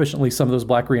efficiently some of those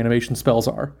black reanimation spells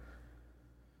are.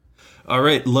 All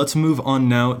right, let's move on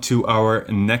now to our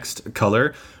next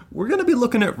color. We're going to be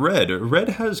looking at red. Red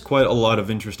has quite a lot of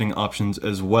interesting options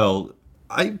as well.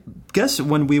 I guess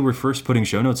when we were first putting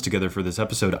show notes together for this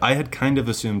episode, I had kind of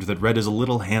assumed that red is a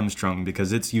little hamstrung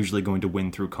because it's usually going to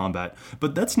win through combat,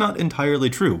 but that's not entirely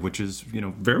true, which is,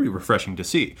 very refreshing to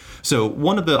see. So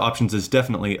one of the options is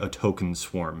definitely a token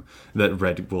swarm, that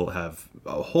red will have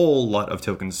a whole lot of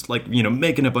tokens, like,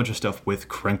 making a bunch of stuff with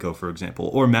Krenko, for example.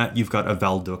 Or Matt, you've got a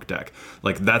Valduk deck.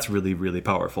 Like, that's really, really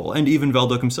powerful. And even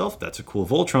Valduk himself, that's a cool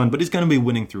Voltron, but he's going to be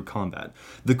winning through combat.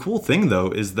 The cool thing, though,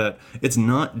 is that it's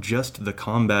not just the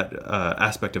combat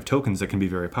aspect of tokens that can be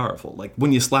very powerful. Like,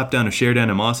 when you slap down a Shared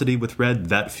Animosity with red,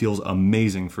 that feels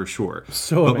amazing for sure.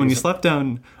 But when you slap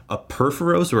down a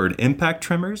Perforos or an Impact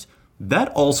Tremors, that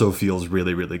also feels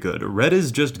really, really good. Red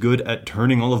is just good at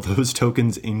turning all of those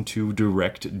tokens into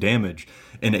direct damage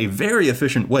in a very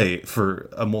efficient way for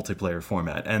a multiplayer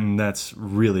format, and that's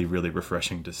really, really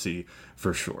refreshing to see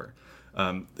for sure.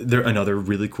 Another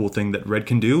really cool thing that red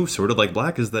can do, sort of like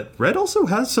black, is that red also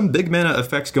has some big mana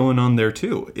effects going on there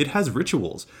too. It has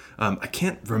rituals. I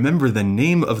can't remember the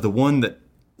name of the one that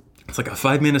it's like a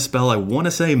 5 mana spell. I want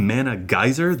to say Mana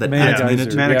Geyser that adds mana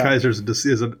to Mana Geyser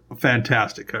is a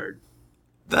fantastic card.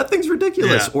 That thing's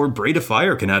ridiculous. Yeah. Or Braid of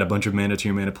Fire can add a bunch of mana to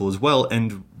your mana pool as well.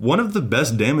 And one of the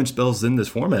best damage spells in this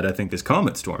format, I think, is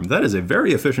Comet Storm. That is a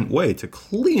very efficient way to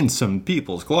clean some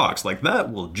people's clocks. Like,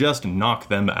 that will just knock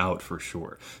them out for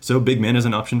sure. So big mana is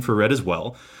an option for red as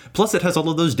well. Plus, it has all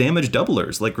of those damage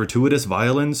doublers, like Gratuitous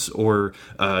Violence or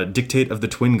Dictate of the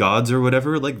Twin Gods or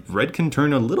whatever. Like, red can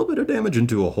turn a little bit of damage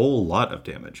into a whole lot of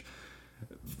damage.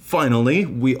 Finally,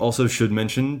 we also should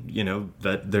mention,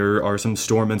 that there are some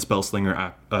Storm and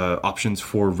Spellslinger options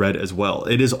for red as well.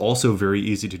 It is also very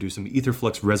easy to do some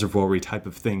Aetherflux Reservoir type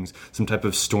of things, some type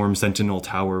of Storm Sentinel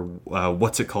Tower,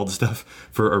 what's it called stuff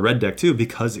for a red deck too,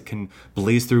 because it can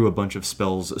blaze through a bunch of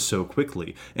spells so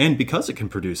quickly. And because it can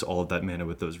produce all of that mana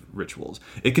with those rituals,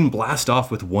 it can blast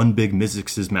off with one big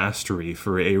Mizzix's Mastery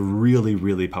for a really,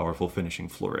 really powerful finishing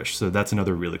flourish. So that's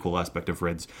another really cool aspect of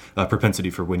red's propensity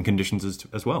for win conditions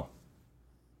as well.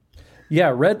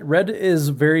 Yeah, red is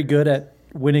very good at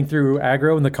winning through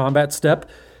aggro in the combat step,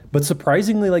 but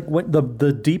surprisingly, like when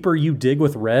the deeper you dig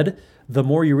with red, the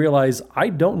more you realize I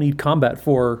don't need combat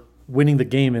for winning the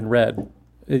game in red.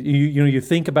 You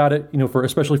think about it,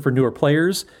 especially for newer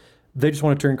players, they just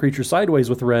want to turn creatures sideways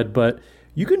with red, but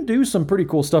you can do some pretty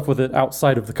cool stuff with it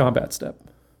outside of the combat step.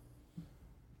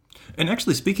 And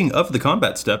actually, speaking of the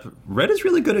combat step, red is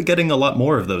really good at getting a lot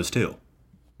more of those too.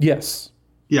 Yes.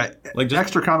 Yeah,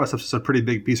 extra combat stuff is a pretty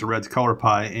big piece of red's color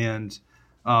pie, and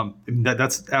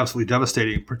that's absolutely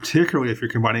devastating, particularly if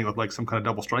you're combining it with like some kind of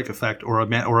double strike effect or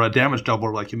a damage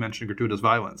doubler, like you mentioned, Gratuitous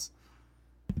Violence.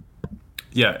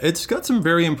 Yeah, it's got some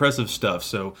very impressive stuff.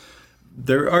 So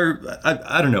There are,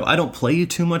 I don't know, I don't play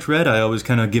too much red. I always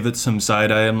kind of give it some side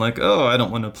eye. I'm like, oh, I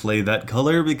don't want to play that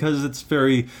color because it's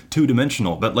very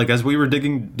two-dimensional. But like as we were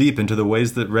digging deep into the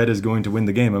ways that red is going to win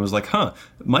the game, I was like,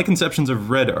 my conceptions of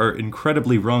red are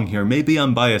incredibly wrong here. Maybe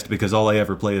I'm biased because all I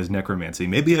ever play is necromancy.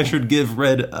 Maybe I should give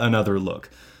red another look.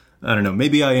 I don't know,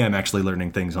 maybe I am actually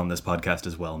learning things on this podcast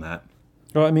as well, Matt.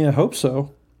 Well, I mean, I hope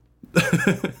so.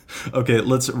 Okay,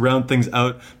 let's round things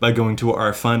out by going to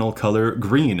our final color,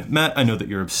 green. Matt, I know that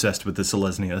you're obsessed with the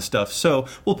Selesnya stuff, so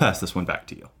we'll pass this one back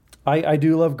to you. I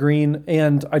do love green,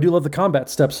 and I do love the combat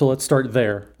steps, so let's start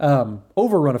there.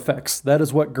 Overrun effects. That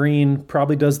is what green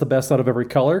probably does the best out of every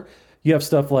color. You have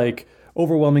stuff like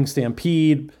Overwhelming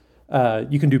Stampede.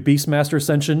 You can do Beastmaster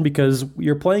Ascension because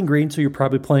you're playing green, so you're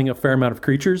probably playing a fair amount of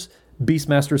creatures.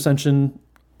 Beastmaster Ascension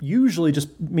usually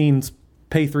just means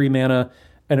pay 3 mana,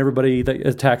 and everybody that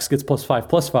attacks gets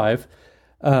 +5/+5.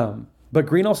 But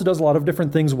green also does a lot of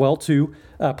different things well, too.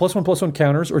 +1/+1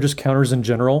 counters, or just counters in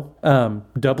general.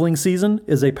 Doubling Season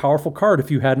is a powerful card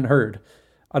if you hadn't heard.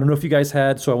 I don't know if you guys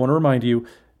had, so I want to remind you.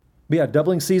 But yeah,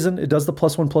 Doubling Season, it does the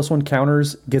 +1/+1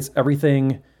 counters, gets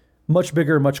everything much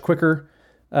bigger, much quicker.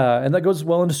 And that goes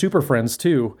well into Super Friends,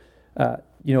 too.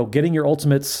 Getting your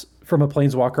ultimates from a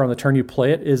Planeswalker on the turn you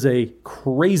play it is a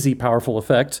crazy powerful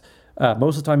effect.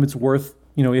 Most of the time it's worth,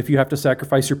 if you have to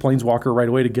sacrifice your Planeswalker right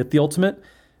away to get the ultimate.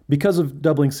 Because of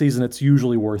Doubling Season, it's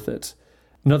usually worth it.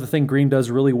 Another thing green does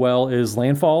really well is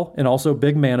landfall and also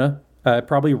big mana. It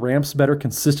probably ramps better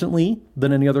consistently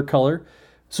than any other color.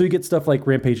 So you get stuff like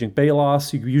Rampaging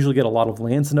Balos. You usually get a lot of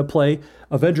lands into play.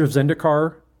 Avenger of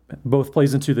Zendikar both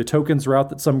plays into the tokens route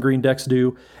that some green decks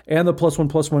do, and the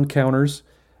 +1/+1 counters.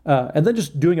 And then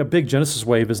just doing a big Genesis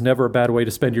Wave is never a bad way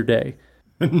to spend your day.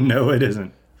 No, it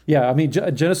isn't. Yeah, I mean,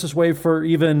 Genesis Wave for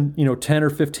even, 10 or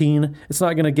 15, it's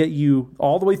not going to get you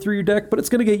all the way through your deck, but it's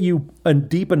going to get you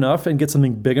deep enough and get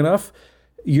something big enough.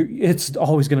 It's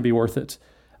always going to be worth it.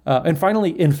 And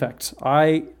finally, Infect.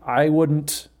 I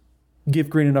wouldn't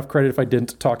give green enough credit if I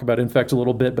didn't talk about Infect a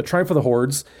little bit, but Triumph of the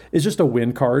Hordes is just a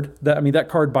win card. That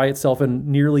card by itself in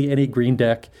nearly any green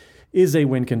deck is a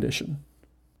win condition.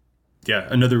 Yeah,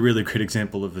 another really great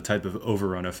example of the type of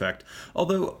overrun effect.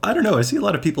 Although, I don't know, I see a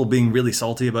lot of people being really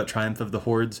salty about Triumph of the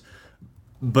Hordes.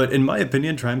 But in my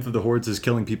opinion, Triumph of the Hordes is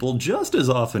killing people just as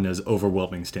often as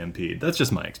Overwhelming Stampede. That's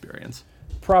just my experience.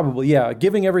 Probably, yeah.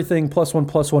 Giving everything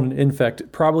 +1/+1 in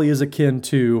Infect probably is akin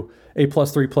to a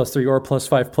 +3/+3 or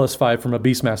 +5/+5 from a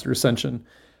Beastmaster Ascension.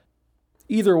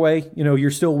 Either way, you're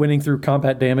still winning through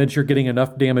combat damage. You're getting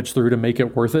enough damage through to make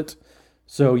it worth it.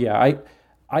 So yeah,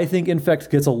 I think Infect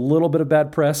gets a little bit of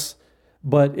bad press,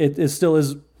 but it still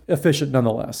is efficient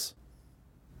nonetheless.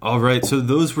 All right, so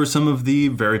those were some of the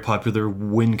very popular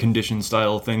win condition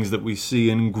style things that we see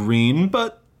in green,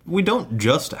 but we don't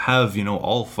just have,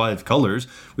 all 5 colors.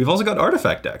 We've also got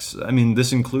artifact decks. I mean,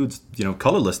 this includes,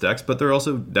 colorless decks, but there are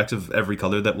also decks of every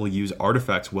color that will use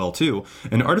artifacts well, too.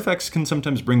 And artifacts can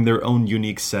sometimes bring their own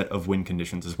unique set of win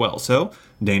conditions as well. So,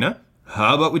 Dana,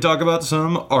 how about we talk about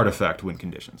some artifact win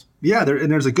conditions? Yeah,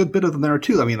 there's a good bit of them there,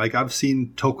 too. I mean, like, I've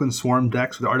seen token swarm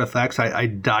decks with artifacts. I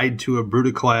died to a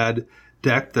Brutaclad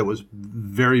deck that was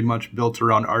very much built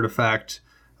around artifact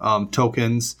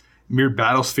tokens. Mere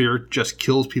Battlesphere just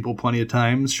kills people plenty of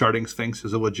times. Sharding Sphinx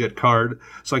is a legit card.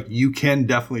 So, like, you can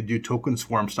definitely do token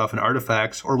swarm stuff in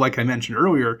artifacts. Or, like I mentioned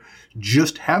earlier,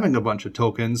 just having a bunch of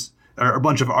tokens or a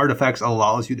bunch of artifacts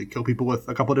allows you to kill people with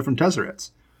a couple of different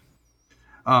Tezzerets.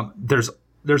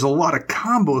 There's a lot of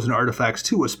combos in artifacts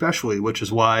too, especially, which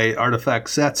is why artifact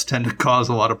sets tend to cause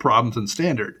a lot of problems in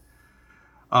Standard.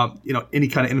 Any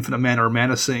kind of infinite mana or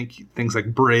mana sink, things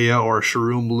like Brea or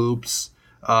Sharoom loops.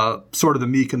 Sword of the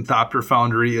Meek and Thopter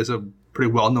Foundry is a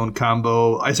pretty well-known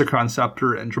combo. Isochron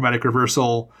Scepter and Dramatic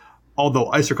Reversal. Although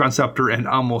Isochron Scepter and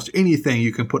almost anything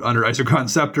you can put under Isochron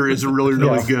Scepter is really,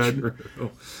 really good.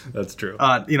 That's true.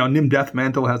 Nim Death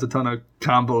Mantle has a ton of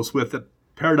combos with it.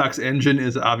 Paradox Engine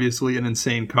is obviously an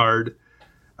insane card.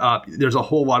 There's a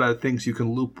whole lot of things you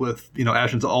can loop with,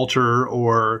 Ashen's Altar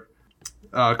or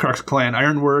Kark's Clan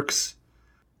Ironworks.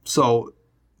 So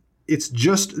there's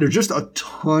just a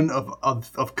ton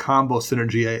of combo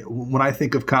synergy. When I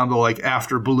think of combo like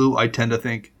after blue, I tend to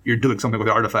think you're doing something with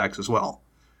artifacts as well.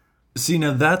 See,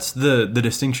 now that's the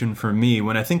distinction for me.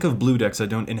 When I think of blue decks, I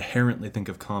don't inherently think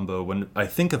of combo. When I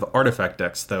think of artifact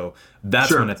decks, though, that's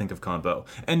when I think of combo.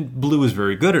 And blue is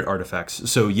very good at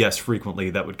artifacts, so yes, frequently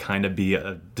that would kind of be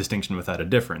a distinction without a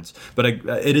difference. But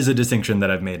it is a distinction that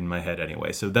I've made in my head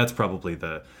anyway, so that's probably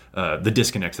the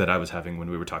disconnect that I was having when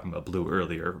we were talking about blue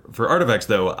earlier. For artifacts,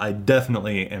 though, I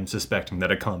definitely am suspecting that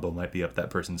a combo might be up that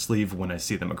person's sleeve when I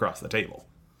see them across the table.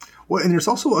 Well, and there's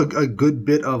also a good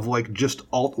bit of like just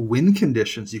alt win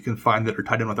conditions you can find that are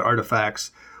tied in with the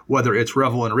artifacts, whether it's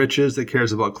Revel in Riches that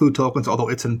cares about clue tokens, although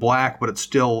it's in black, but it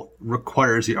still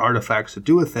requires the artifacts to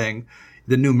do a thing.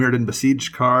 The new Mirrodin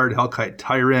Besieged card, Hellkite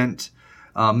Tyrant,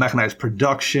 Mechanized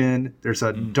Production. There's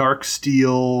a Dark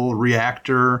Steel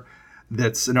Reactor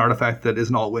that's an artifact that is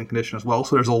an alt win condition as well.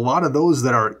 So there's a lot of those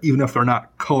that are, even if they're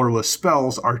not colorless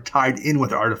spells, are tied in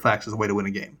with artifacts as a way to win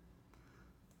a game.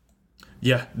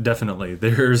 Yeah, definitely.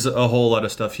 There's a whole lot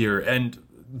of stuff here. And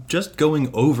just going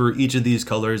over each of these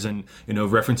colors and,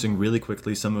 referencing really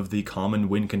quickly some of the common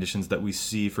win conditions that we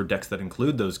see for decks that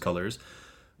include those colors,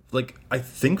 I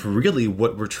think really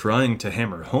what we're trying to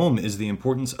hammer home is the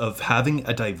importance of having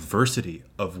a diversity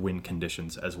of win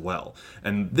conditions as well.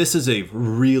 And this is a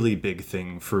really big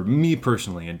thing for me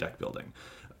personally in deck building.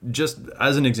 Just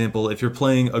as an example, if you're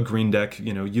playing a green deck,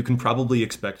 you can probably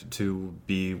expect to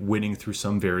be winning through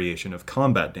some variation of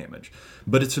combat damage.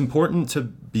 But it's important to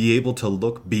be able to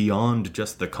look beyond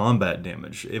just the combat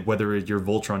damage, whether you're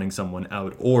Voltroning someone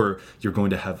out or you're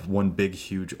going to have one big,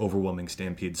 huge, overwhelming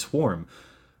Stampede Swarm.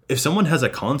 If someone has a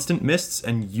constant mists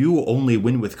and you only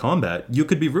win with combat, you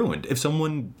could be ruined. If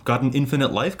someone got an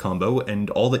infinite life combo and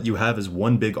all that you have is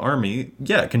one big army,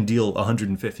 yeah, it can deal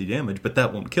 150 damage, but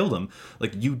that won't kill them.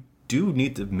 You do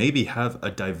need to maybe have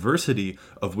a diversity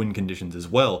of win conditions as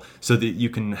well, so that you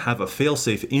can have a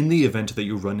failsafe in the event that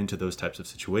you run into those types of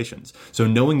situations. So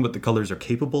knowing what the colors are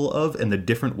capable of and the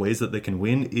different ways that they can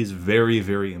win is very,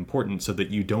 very important, so that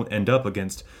you don't end up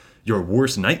against your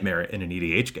worst nightmare in an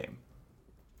EDH game.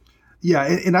 Yeah,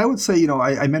 and I would say,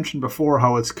 I mentioned before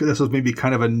how this was maybe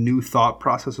kind of a new thought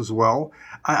process as well.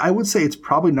 I would say it's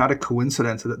probably not a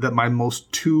coincidence that my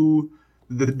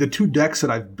the two decks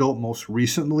that I've built most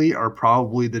recently are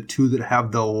probably the two that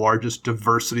have the largest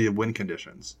diversity of win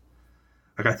conditions.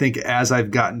 I think as I've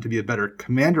gotten to be a better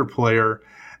Commander player,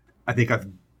 I think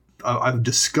I've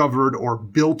discovered or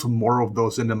built more of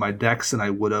those into my decks than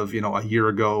I would have, a year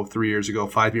ago, 3 years ago,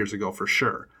 5 years ago, for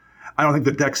sure. I don't think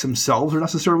the decks themselves are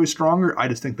necessarily stronger. I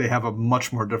just think they have a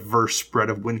much more diverse spread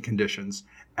of win conditions,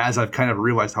 as I've kind of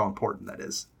realized how important that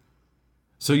is.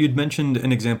 So you'd mentioned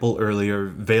an example earlier,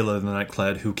 Vela the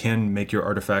Nightclad, who can make your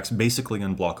artifacts basically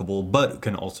unblockable, but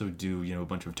can also do a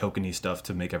bunch of tokeny stuff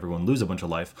to make everyone lose a bunch of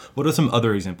life. What are some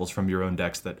other examples from your own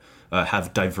decks that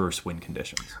have diverse win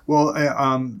conditions? Well,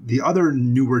 the other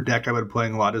newer deck I've been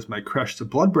playing a lot is my Crash the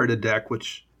Bloodbraided deck,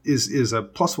 which is a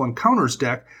 +1 counters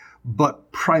deck,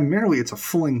 but primarily it's a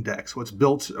fling deck. So it's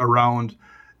built around,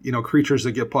 creatures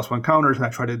that get +1 counters, and I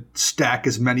try to stack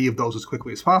as many of those as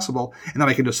quickly as possible. And then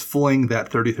I can just fling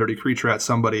that 30/30 creature at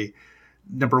somebody.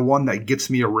 Number one, that gets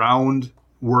me around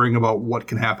worrying about what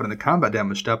can happen in the combat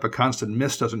damage step. A constant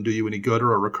miss doesn't do you any good,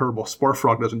 or a recurable Spore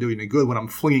Frog doesn't do you any good when I'm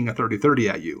flinging a 30/30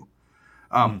 at you.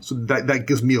 So that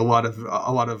gives me a lot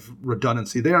of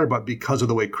redundancy there. But because of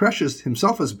the way Kresh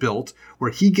himself is built,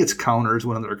 where he gets counters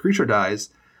when another creature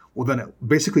dies, well, then it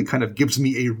basically kind of gives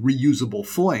me a reusable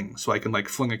fling. So I can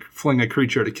fling a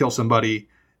creature to kill somebody,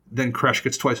 then Kresh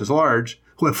gets twice as large,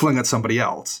 who I fling at somebody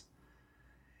else.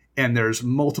 And there's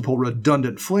multiple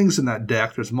redundant flings in that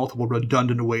deck. There's multiple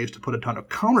redundant ways to put a ton of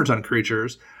counters on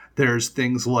creatures. There's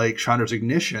things like Chandra's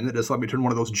Ignition that just let me turn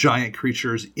one of those giant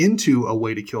creatures into a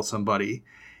way to kill somebody.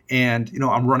 And,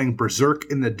 I'm running Berserk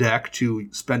in the deck to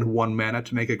spend 1 mana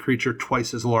to make a creature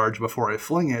twice as large before I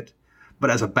fling it. But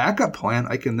as a backup plan,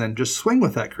 I can then just swing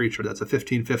with that creature that's a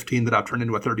 15/15 that I've turned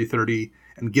into a 30/30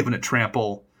 and given it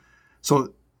trample.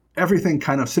 So everything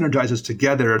kind of synergizes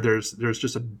together. There's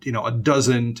just a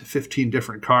 12 to 15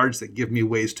 different cards that give me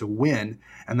ways to win,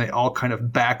 and they all kind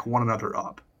of back one another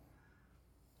up.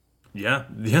 Yeah,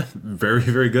 very,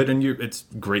 very good. And it's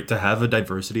great to have a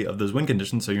diversity of those win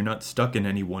conditions, so you're not stuck in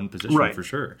any one position, right, for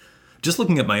sure. Just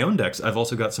looking at my own decks, I've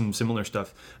also got some similar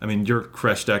stuff. I mean, your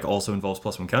Kresh deck also involves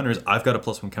 +1 counters. I've got a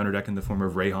 +1 counter deck in the form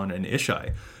of Rayhan and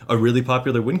Ishai. A really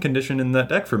popular win condition in that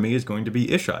deck for me is going to be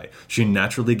Ishai. She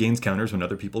naturally gains counters when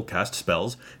other people cast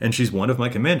spells, and she's one of my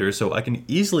commanders, so I can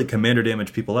easily commander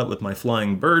damage people out with my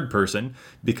flying bird person,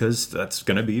 because that's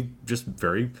going to be just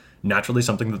very naturally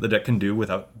something that the deck can do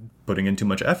without putting in too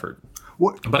much effort.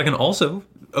 But I can also...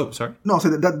 Oh, sorry. No,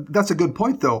 so that's a good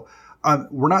point, though.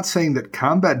 We're not saying that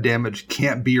combat damage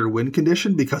can't be your win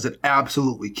condition, because it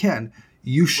absolutely can.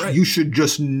 You should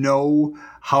just know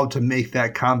how to make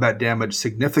that combat damage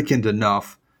significant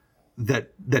enough that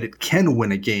it can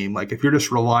win a game. Like if you're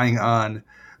just relying on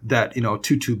that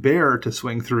 2/2 bear to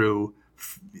swing through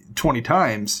 20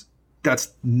 times,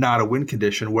 that's not a win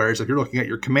condition. Whereas if you're looking at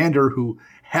your commander who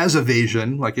has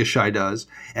evasion, like Ishai does,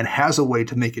 and has a way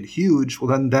to make it huge,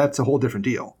 well, then that's a whole different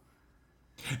deal.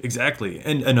 Exactly.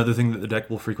 And another thing that the deck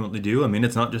will frequently do, I mean,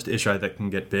 it's not just Ishai that can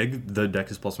get big. The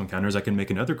deck is +1 counters. I can make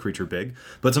another creature big.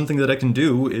 But something that I can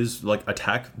do is like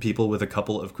attack people with a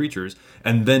couple of creatures.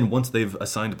 And then once they've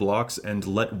assigned blocks and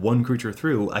let one creature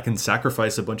through, I can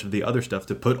sacrifice a bunch of the other stuff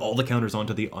to put all the counters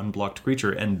onto the unblocked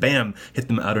creature and bam, hit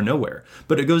them out of nowhere.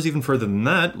 But it goes even further than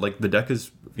that. Like the deck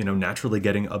is, naturally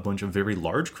getting a bunch of very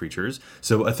large creatures.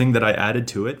 So a thing that I added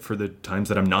to it for the times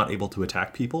that I'm not able to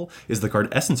attack people is the card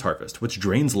Essence Harvest, which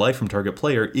drains life from target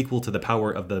player equal to the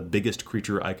power of the biggest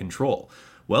creature I control.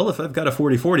 Well, if I've got a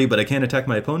 40-40 but I can't attack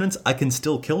my opponents, I can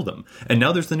still kill them. And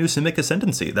now there's the new Simic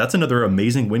Ascendancy. That's another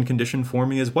amazing win condition for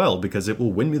me as well, because it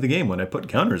will win me the game when I put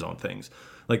counters on things.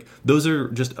 Like, those are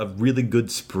just a really good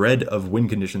spread of win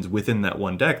conditions within that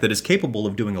one deck that is capable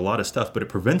of doing a lot of stuff, but it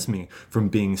prevents me from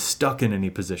being stuck in any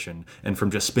position and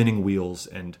from just spinning wheels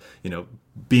and,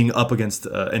 being up against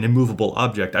an immovable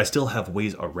object. I still have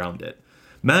ways around it.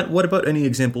 Matt, what about any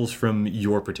examples from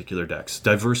your particular decks?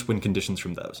 Diverse win conditions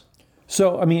from those.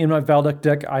 So, I mean, in my Valdek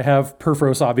deck, I have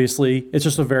Perforos, obviously. It's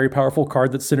just a very powerful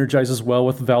card that synergizes well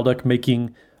with Valdek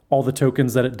making all the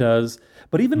tokens that it does.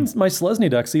 But even my Selesnya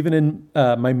decks, even in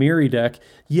my Miri deck,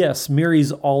 yes,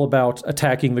 Miri's all about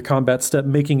attacking the combat step,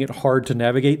 making it hard to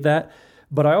navigate that.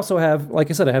 But I also have, like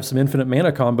I said, I have some infinite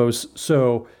mana combos.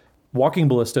 So Walking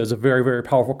Ballista is a very, very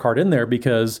powerful card in there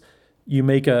because you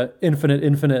make a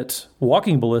infinite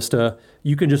Walking Ballista,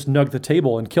 you can just nug the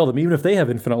table and kill them, even if they have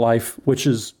infinite life, which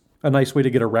is a nice way to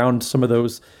get around some of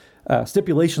those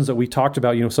stipulations that we talked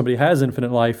about. If somebody has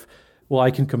infinite life, well,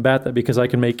 I can combat that because I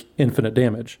can make infinite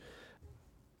damage.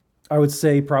 I would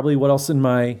say probably what else in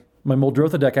my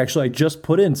Muldrotha deck, actually, I just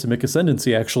put in Simic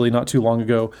Ascendancy, actually, not too long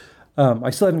ago.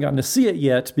 I still haven't gotten to see it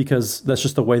yet because that's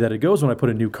just the way that it goes when I put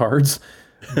in new cards.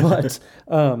 But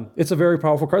it's a very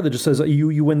powerful card that just says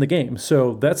you win the game.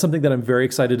 So that's something that I'm very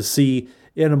excited to see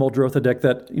in a Muldrotha deck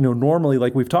that, normally,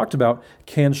 like we've talked about,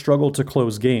 can struggle to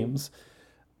close games.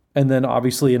 And then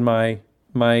obviously in my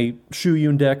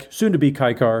Shu-Yun deck, soon to be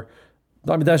Kaikar,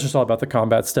 I mean, that's just all about the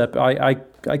combat step. I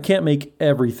can't make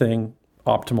everything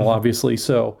optimal, obviously.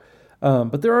 So,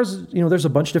 but there's a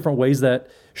bunch of different ways that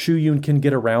Shu-Yun can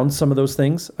get around some of those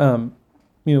things.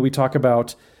 We talk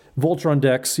about Voltron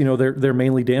decks, they're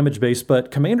mainly damage based, but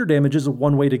commander damage is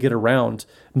one way to get around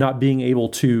not being able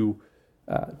to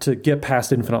get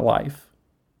past infinite life.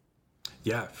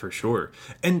 Yeah, for sure.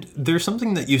 And there's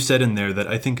something that you said in there that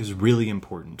I think is really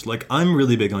important. Like, I'm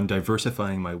really big on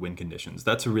diversifying my win conditions.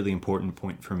 That's a really important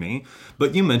point for me.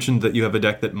 But you mentioned that you have a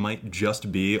deck that might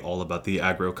just be all about the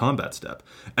aggro combat step.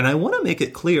 And I want to make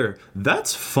it clear,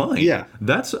 that's fine. Yeah.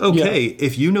 That's okay. Yeah.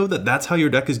 If you know that that's how your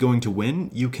deck is going to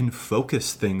win, you can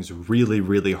focus things really,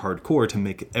 really hardcore to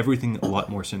make everything a lot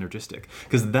more synergistic.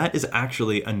 Because that is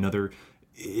actually another...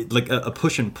 like a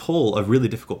push and pull, a really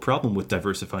difficult problem with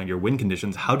diversifying your win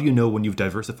conditions. How do you know when you've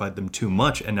diversified them too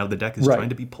much and now the deck is trying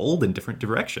to be pulled in different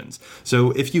directions?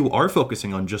 So if you are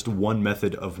focusing on just one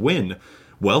method of win,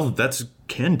 well, that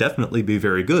can definitely be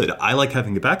very good. I like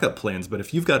having backup plans, but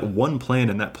if you've got one plan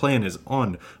and that plan is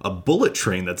on a bullet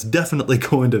train that's definitely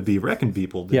going to be wrecking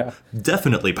people,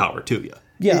 definitely power to you.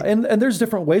 Yeah, and there's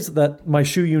different ways that my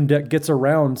Shu-Yun deck gets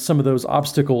around some of those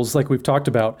obstacles like we've talked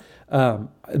about.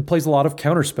 It plays a lot of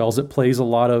counter spells. It plays a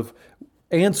lot of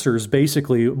answers,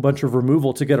 basically, a bunch of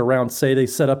removal to get around. Say they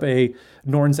set up a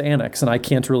Norn's Annex and I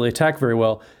can't really attack very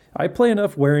well. I play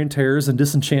enough wear and tears and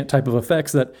disenchant type of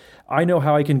effects that I know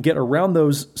how I can get around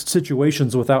those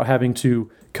situations without having to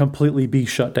completely be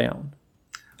shut down.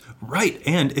 Right,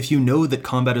 and if you know that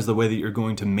combat is the way that you're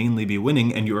going to mainly be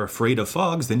winning and you're afraid of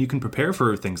fogs, then you can prepare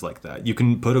for things like that. You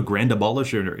can put a Grand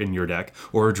Abolisher in your deck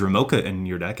or a Dramoka in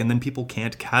your deck, and then people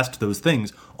can't cast those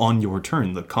things on your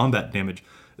turn. The combat damage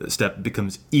step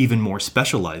becomes even more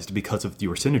specialized because of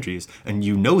your synergies, and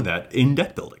you know that in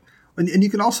deck building. And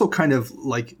you can also kind of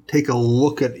like take a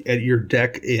look at your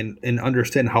deck and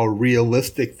understand how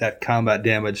realistic that combat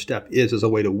damage step is as a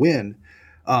way to win.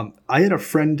 I had a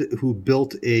friend who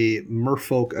built a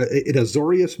Merfolk, an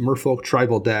Azorius Merfolk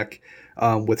tribal deck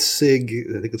with Sig,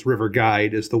 I think it's River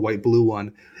Guide is the white-blue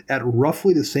one, at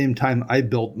roughly the same time I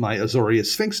built my Azorius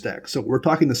Sphinx deck. So we're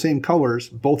talking the same colors,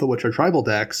 both of which are tribal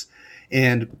decks,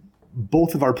 and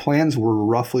both of our plans were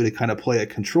roughly to kind of play a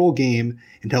control game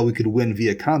until we could win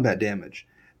via combat damage.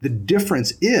 The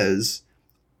difference is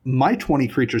my 20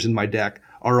 creatures in my deck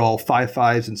are all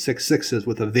 5/5s and 6/6s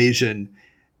with evasion,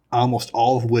 almost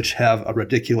all of which have a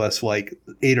ridiculous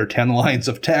 8 or 10 lines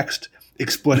of text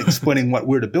explaining what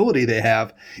weird ability they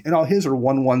have. And all his are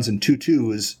 1/1s and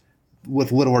 2/2s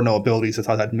with little or no abilities. I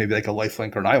thought that maybe like a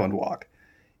lifelink or an island walk.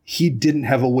 he didn't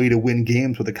have a way to win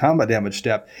games with a combat damage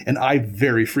step, and I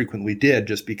very frequently did,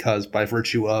 just because by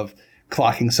virtue of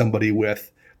clocking somebody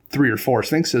with 3 or 4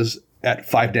 Sphinxes at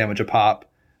 5 damage a pop,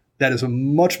 that is a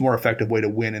much more effective way to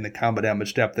win in the combat damage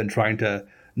step than trying to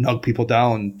nug people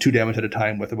down 2 damage at a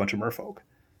time with a bunch of merfolk.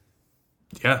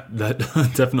 Yeah, that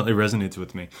definitely resonates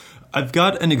with me. I've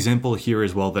got an example here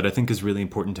as well that I think is really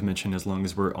important to mention as long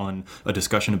as we're on a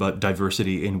discussion about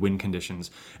diversity in win conditions.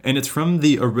 And it's from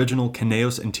the original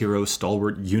Kineos and Tiro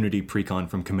Stalwart Unity Precon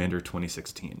from Commander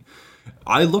 2016.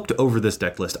 I looked over this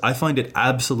deck list. I find it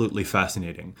absolutely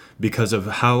fascinating because of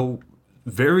how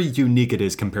very unique it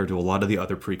is compared to a lot of the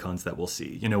other precons that we'll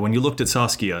see. You know, when you looked at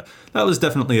Saskia, that was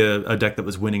definitely a deck that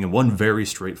was winning in one very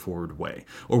straightforward way.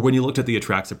 Or when you looked at the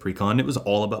Atraxa precon, it was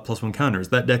all about +1 counters.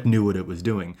 That deck knew what it was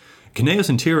doing. Kineos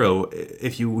and Tiro,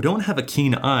 if you don't have a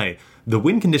keen eye, the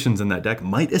win conditions in that deck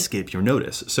might escape your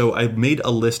notice. So I made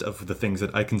a list of the things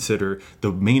that I consider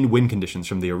the main win conditions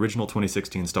from the original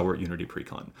 2016 Stalwart Unity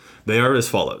Precon. They are as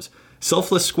follows.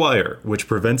 Selfless Squire, which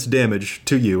prevents damage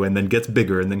to you and then gets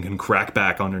bigger and then can crack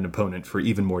back on an opponent for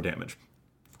even more damage.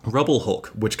 Rubble Hulk,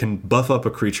 which can buff up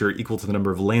a creature equal to the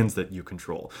number of lands that you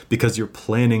control, because you're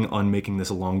planning on making this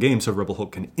a long game, so Rubble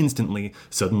Hulk can instantly,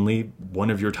 suddenly,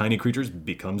 one of your tiny creatures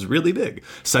becomes really big.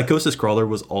 Psychosis Crawler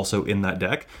was also in that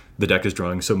deck. The deck is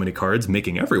drawing so many cards,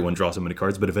 making everyone draw so many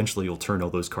cards, but eventually you'll turn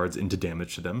all those cards into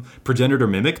damage to them. Progenitor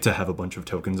Mimic, to have a bunch of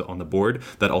tokens on the board.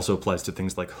 That also applies to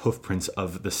things like Hoofprints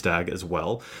of the Stag as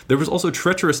well. There was also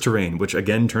Treacherous Terrain, which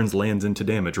again turns lands into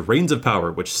damage. Reigns of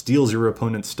Power, which steals your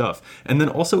opponent's stuff. And then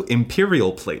also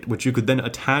Imperial Plate, which you could then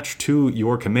attach to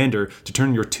your commander to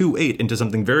turn your 2/8 into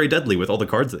something very deadly with all the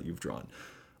cards that you've drawn.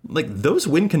 Like, those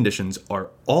win conditions are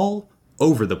all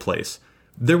over the place.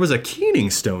 There was a Keening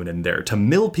Stone in there to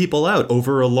mill people out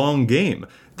over a long game.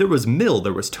 There was mill,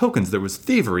 there was tokens, there was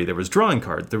thievery, there was drawing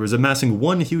cards, there was amassing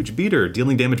one huge beater,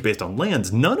 dealing damage based on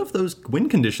lands. None of those win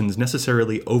conditions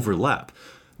necessarily overlap.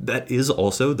 That is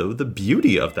also, though, the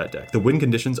beauty of that deck. The win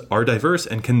conditions are diverse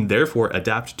and can therefore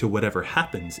adapt to whatever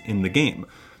happens in the game.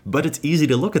 But it's easy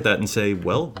to look at that and say,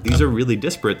 well, these are really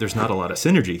disparate. There's not a lot of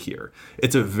synergy here.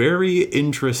 It's a very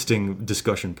interesting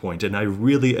discussion point, and I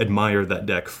really admire that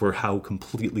deck for how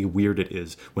completely weird it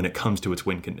is when it comes to its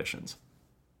win conditions.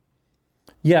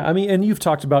 Yeah, I mean, and you've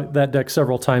talked about that deck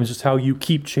several times, just how you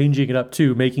keep changing it up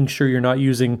too, making sure you're not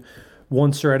using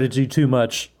one strategy too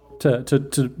much to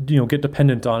get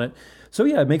dependent on it. So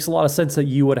yeah, it makes a lot of sense that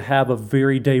you would have a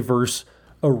very diverse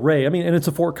array. I mean, and it's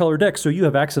a 4-color deck, so you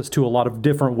have access to a lot of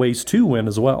different ways to win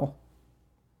as well.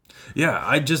 Yeah,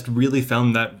 I just really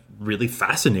found that really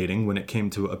fascinating when it came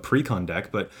to a precon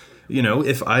deck, but you know,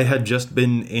 if I had just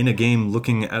been in a game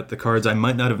looking at the cards, I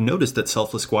might not have noticed that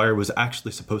Selfless Squire was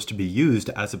actually supposed to be used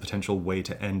as a potential way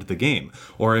to end the game.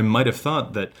 Or I might have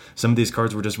thought that some of these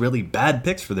cards were just really bad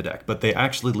picks for the deck, but they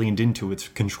actually leaned into its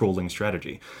controlling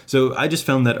strategy. So I just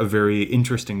found that a very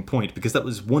interesting point, because that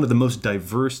was one of the most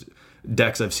diverse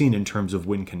decks I've seen in terms of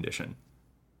win condition.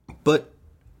 But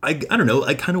I don't know,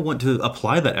 I kind of want to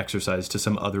apply that exercise to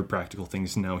some other practical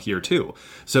things now here too.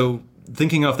 So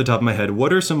thinking off the top of my head,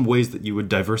 what are some ways that you would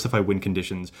diversify win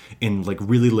conditions in like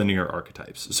really linear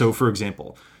archetypes? So for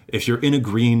example, if you're in a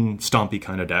green stompy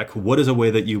kind of deck, what is a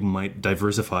way that you might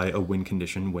diversify a win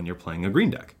condition when you're playing a green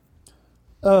deck?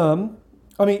 I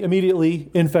mean,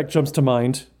 immediately Infect jumps to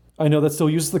mind. I know that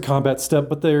still uses the combat step,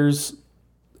 but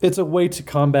it's a way to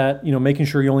combat, making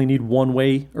sure you only need one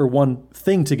way or one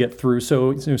thing to get through.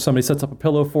 So if somebody sets up a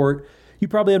pillow fort, you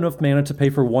probably have enough mana to pay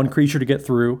for one creature to get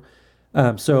through.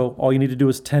 So all you need to do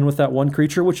is 10 with that one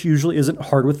creature, which usually isn't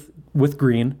hard with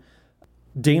green.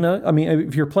 Dana, I mean,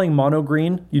 if you're playing mono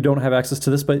green, you don't have access to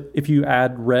this, but if you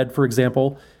add red, for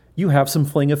example, you have some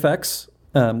fling effects.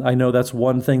 I know that's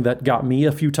one thing that got me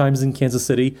a few times in Kansas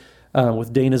City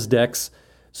with Dana's decks.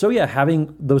 So yeah,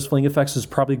 having those fling effects is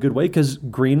probably a good way, because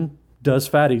green does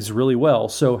fatties really well.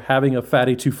 So having a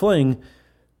fatty to fling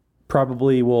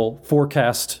probably will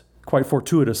forecast quite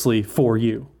fortuitously for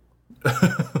you.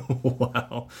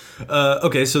 Wow.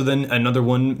 Okay, so then another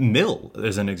one, mill,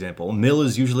 as an example. Mill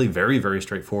is usually very, very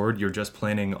straightforward. You're just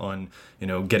planning on,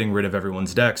 getting rid of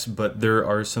everyone's decks, but there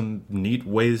are some neat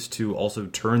ways to also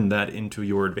turn that into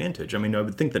your advantage. I mean, I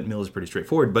would think that mill is pretty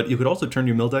straightforward, but you could also turn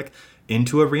your mill deck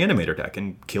into a reanimator deck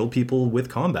and kill people with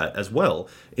combat as well,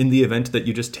 in the event that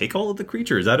you just take all of the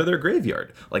creatures out of their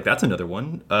graveyard. Like, that's another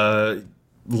one.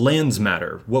 Lands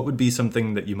matter. What would be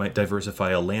something that you might diversify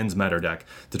a lands matter deck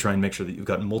to try and make sure that you've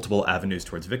got multiple avenues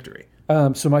towards victory?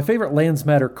 So my favorite lands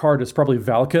matter card is probably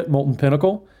Valakut, Molten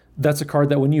Pinnacle. That's a card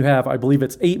that when you have, I believe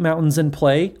it's 8 mountains in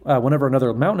play, whenever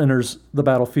another mountain enters the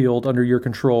battlefield under your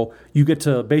control, you get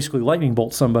to basically lightning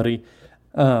bolt somebody.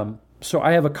 So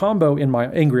I have a combo in my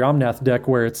Angry Omnath deck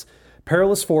where it's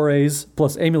Perilous Forays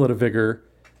plus Amulet of Vigor,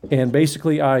 and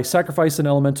basically I sacrifice an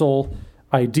elemental,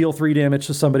 I deal 3 damage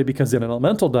to somebody because an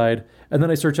elemental died, and then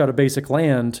I search out a basic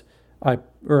land. I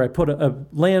put a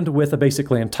land with a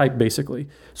basic land type, basically.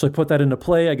 So I put that into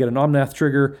play, I get an Omnath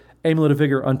trigger, Amulet of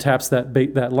Vigor untaps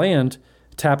that land,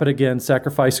 tap it again,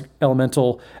 sacrifice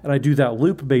elemental, and I do that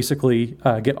loop, basically,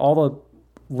 get all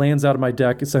the lands out of my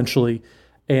deck, essentially,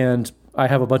 and I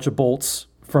have a bunch of bolts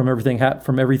from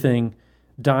everything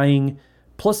dying,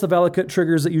 plus the Valakut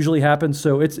triggers that usually happen.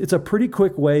 So it's a pretty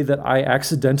quick way that I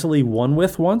accidentally won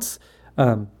with once.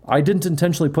 I didn't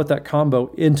intentionally put that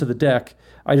combo into the deck.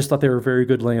 I just thought they were very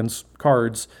good lands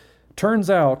cards. Turns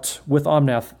out with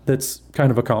Omnath, that's kind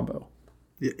of a combo.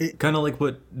 Kind of like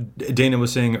what Dana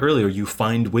was saying earlier, you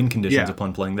find win conditions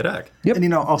upon playing the deck. Yep.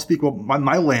 And I'll speak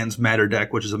my lands matter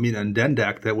deck, which is a Mina and Den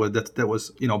deck that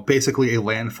was basically a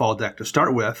landfall deck to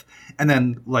start with, and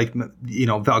then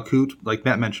Valakut, like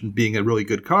Matt mentioned, being a really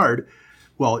good card.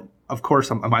 Well, of course,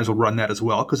 I might as well run that as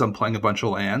well because I'm playing a bunch of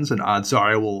lands, and odds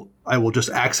are I will just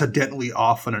accidentally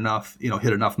often enough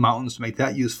hit enough mountains to make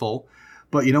that useful.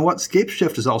 But you know what?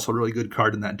 Scapeshift is also a really good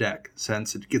card in that deck,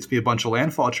 since it gets me a bunch of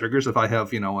landfall triggers. If I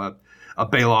have, a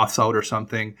Baloth's out or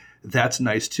something, that's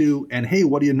nice too. And hey,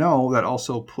 what do you know? That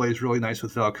also plays really nice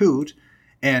with Valakut.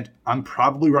 And I'm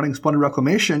probably running Splendid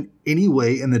Reclamation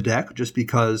anyway in the deck, just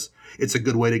because it's a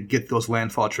good way to get those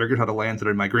landfall triggers out of lands that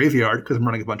are in my graveyard, because I'm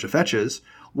running a bunch of fetches.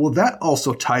 Well, that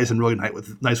also ties in really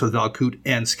nice with Valakut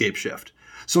and Scapeshift.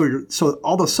 So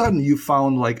all of a sudden you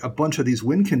found like a bunch of these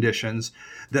win conditions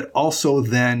that also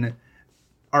then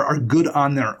are good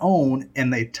on their own,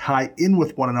 and they tie in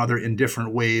with one another in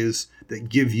different ways that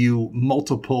give you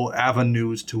multiple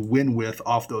avenues to win with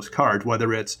off those cards,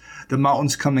 whether it's the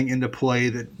mountains coming into play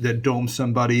that dome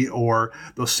somebody, or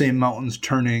those same mountains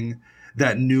turning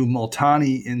that new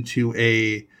Multani into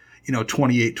a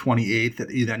 28/28 that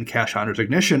you then cash Honor's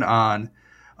Ignition on.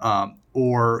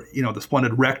 Or the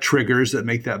Splendid Wreck triggers that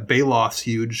make that Baloth's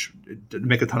huge,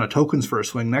 make a ton of tokens for a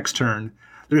swing next turn.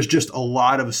 There's just a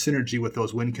lot of synergy with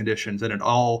those win conditions, and it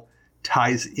all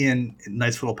ties in a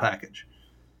nice little package.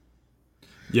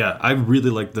 Yeah, I really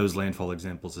like those landfall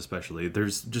examples especially.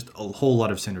 There's just a whole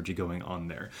lot of synergy going on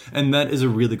there. And that is a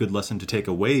really good lesson to take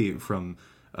away from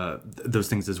those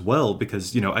things as well,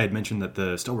 because I had mentioned that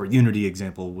the Stalwart Unity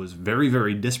example was very,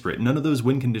 very disparate. None of those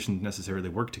win conditions necessarily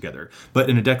work together, but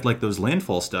in a deck like those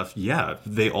landfall stuff,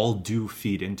 they all do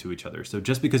feed into each other. So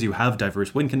just because you have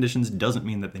diverse win conditions doesn't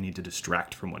mean that they need to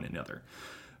distract from one another.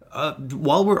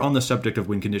 While we're on the subject of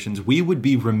win conditions, we would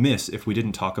be remiss if we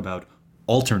didn't talk about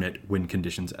alternate win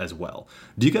conditions as well.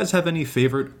 Do you guys have any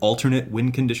favorite alternate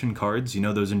win condition cards?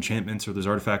 Those enchantments or those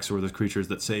artifacts or those creatures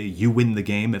that say you win the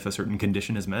game if a certain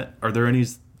condition is met? Are there any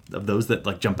of those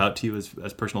that jump out to you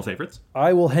as personal favorites?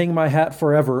 I will hang my hat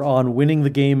forever on winning the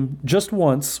game just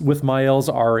once with Mael's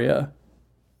Aria.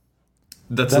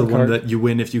 That's the one that you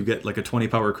win if you get a 20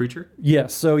 power creature?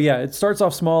 Yes. So it starts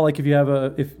off small, like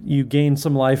if you gain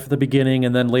some life at the beginning,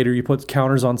 and then later you put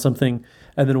counters on something,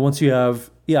 and then once you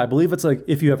have, I believe it's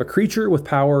if you have a creature with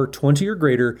power 20 or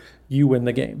greater, you win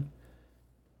the game.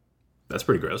 That's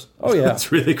pretty gross. Oh yeah.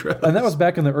 That's really gross. And that was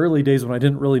back in the early days when I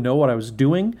didn't really know what I was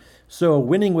doing. So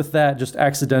winning with that just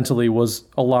accidentally was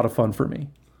a lot of fun for me.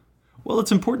 Well,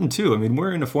 it's important too. I mean,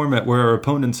 we're in a format where our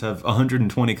opponents have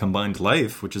 120 combined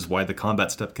life, which is why the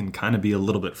combat stuff can kind of be a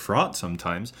little bit fraught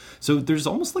sometimes. So there's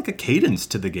almost like a cadence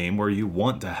to the game where you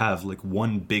want to have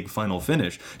one big final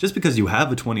finish. Just because you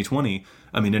have a 20/20,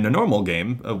 I mean, in a normal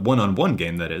game, a one-on-one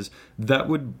game that is, that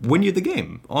would win you the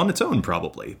game on its own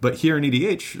probably. But here in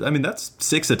EDH, I mean, that's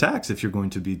 6 attacks if you're going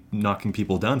to be knocking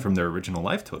people down from their original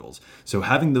life totals. So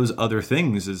having those other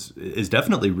things is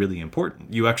definitely really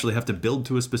important. You actually have to build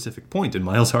to a specific point, and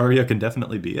Mael's Aria can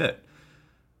definitely be it.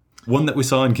 One that we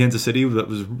saw in Kansas City that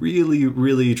was really,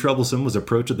 really troublesome was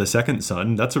Approach of the Second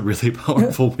Sun. That's a really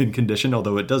powerful win condition,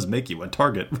 although it does make you a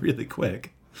target really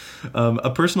quick. A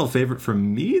personal favorite for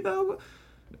me, though,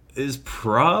 is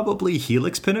probably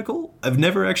Helix Pinnacle. I've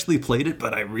never actually played it,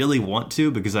 but I really want to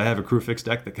because I have a Crewfix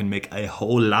deck that can make a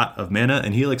whole lot of mana,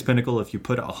 and Helix Pinnacle, if you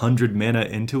put 100 mana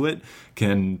into it,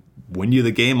 can win you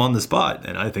the game on the spot,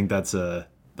 and I think that's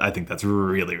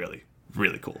really, really,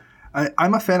 really cool.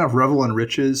 I'm a fan of Revel in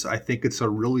Riches. I think it's a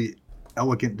really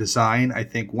elegant design. I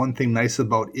think one thing nice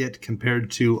about it compared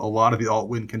to a lot of the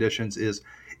alt-win conditions is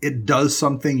it does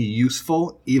something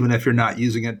useful, even if you're not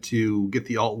using it to get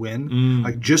the alt-win.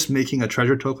 Like just making a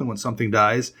treasure token when something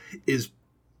dies is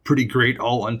pretty great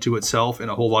all unto itself in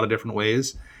a whole lot of different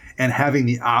ways. and having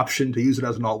the option to use it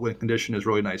as an alt win condition is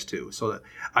really nice too. So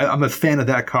I'm a fan of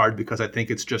that card because I think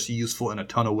it's just useful in a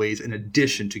ton of ways in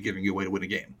addition to giving you a way to win a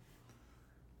game.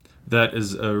 That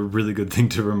is a really good thing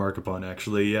to remark upon,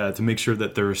 actually. Yeah, to make sure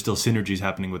that there are still synergies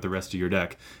happening with the rest of your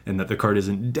deck and that the card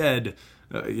isn't dead.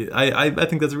 I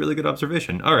think that's a really good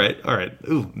observation. All right.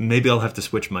 Ooh, maybe I'll have to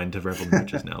switch mine to Rebel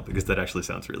Marches now because that actually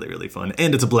sounds really, really fun.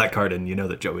 And it's a black card, and you know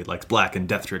that Joey likes black and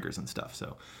death triggers and stuff.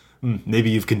 So maybe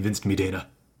you've convinced me, Dana.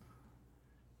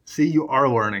 See, you are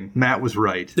learning. Matt was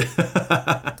right.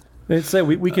 They'd say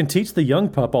we can teach the young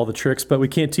pup all the tricks, but we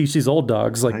can't teach these old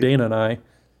dogs like Dana and I.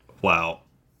 Wow.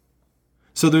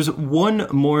 So there's one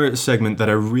more segment that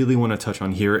I really want to touch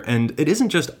on here, and it isn't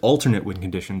just alternate win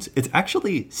conditions, it's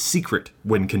actually secret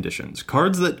win conditions.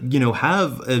 Cards that,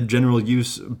 have a general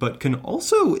use, but can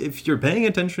also, if you're paying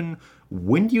attention,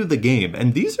 win you the game.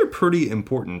 And these are pretty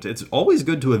important. It's always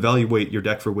good to evaluate your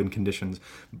deck for win conditions,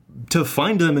 to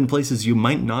find them in places you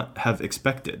might not have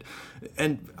expected.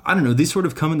 And I don't know, these sort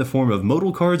of come in the form of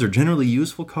modal cards or generally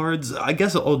useful cards. I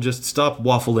guess I'll just stop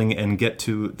waffling and get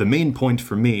to the main point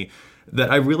for me,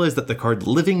 that I realized that the card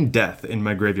Living Death in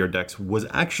my graveyard decks was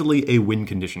actually a win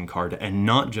condition card and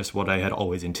not just what I had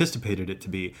always anticipated it to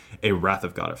be, a Wrath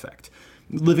of God effect.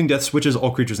 Living Death switches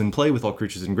all creatures in play with all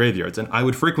creatures in graveyards, and I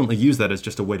would frequently use that as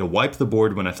just a way to wipe the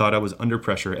board when I thought I was under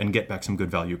pressure and get back some good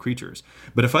value creatures.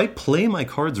 But if I play my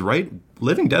cards right,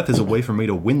 Living Death is a way for me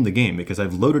to win the game because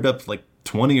I've loaded up like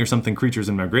 20 or something creatures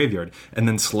in my graveyard and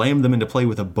then slammed them into play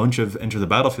with a bunch of Enter the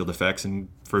Battlefield effects and,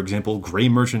 for example, Grey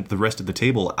Merchant the rest of the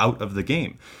table out of the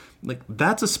game. Like,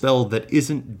 that's a spell that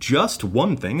isn't just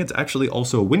one thing, it's actually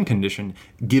also a win condition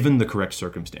given the correct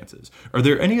circumstances. Are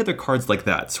there any other cards like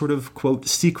that, sort of, quote,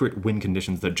 secret win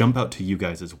conditions that jump out to you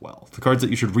guys as well? The cards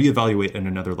that you should reevaluate in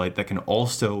another light that can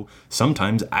also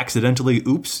sometimes accidentally,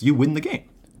 oops, you win the game.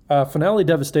 Finale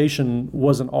Devastation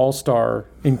was an all-star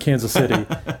in Kansas City.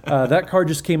 That card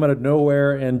just came out of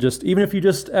nowhere, and just even if you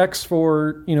just X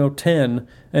for 10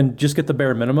 and just get the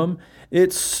bare minimum,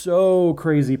 it's so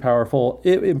crazy powerful.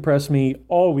 It impressed me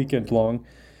all weekend long.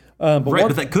 But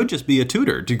that could just be a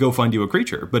tutor to go find you a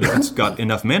creature. But if it's got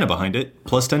enough mana behind it,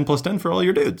 +10/+10 for all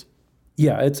your dudes.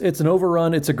 Yeah, it's an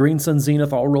overrun. It's a Green Sun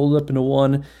Zenith all rolled up into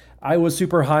one. I was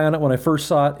super high on it when I first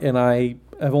saw it, and I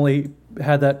have only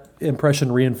had that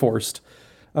impression reinforced.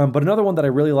 But another one that I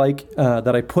really like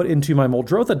that I put into my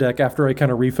Muldrotha deck after I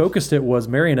kind of refocused it was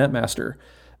Marionette Master.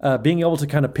 Being able to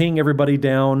kind of ping everybody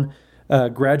down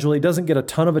gradually. It doesn't get a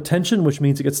ton of attention, which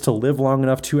means it gets to live long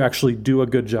enough to actually do a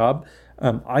good job.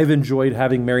 I've enjoyed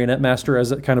having Marionette Master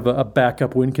as a kind of a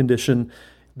backup win condition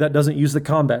that doesn't use the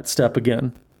combat step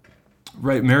again.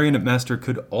 Right, Marionette Master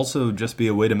could also just be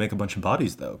a way to make a bunch of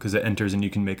bodies, though, because it enters and you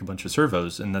can make a bunch of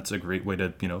servos, and that's a great way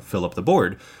to, fill up the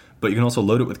board. But you can also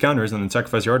load it with counters and then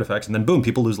sacrifice your artifacts, and then boom,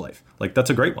 people lose life. Like, that's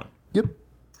a great one. Yep.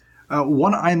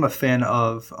 One I'm a fan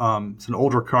of, it's an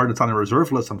older card that's on the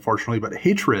reserve list, unfortunately, but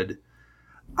Hatred.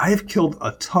 I have killed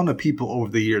a ton of people over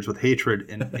the years with Hatred,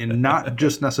 and not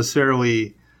just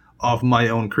necessarily of my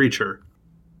own creature.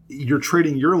 You're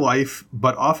trading your life,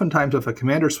 but oftentimes if a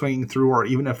commander's swinging through, or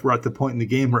even if we're at the point in the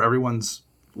game where everyone's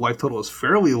life total is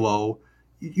fairly low,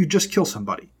 you just kill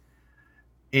somebody.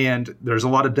 And there's a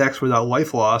lot of decks where that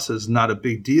life loss is not a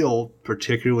big deal,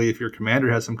 particularly if your commander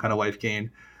has some kind of life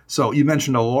gain. So you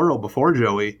mentioned Aloro before,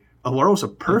 Joey. Aloro's a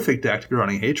perfect deck to be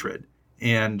running Hatred,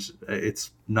 and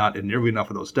it's not in nearly enough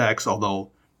of those decks,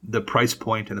 although the price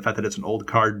point and the fact that it's an old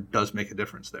card does make a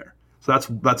difference there. So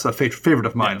that's a favorite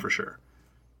of mine for sure.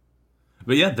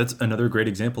 But yeah, that's another great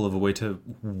example of a way to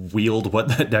wield what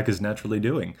that deck is naturally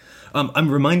doing.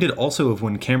 I'm reminded also of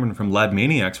when Cameron from Lad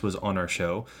Maniacs was on our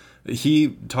show. He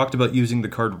talked about using the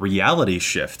card Reality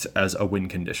Shift as a win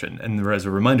condition. And as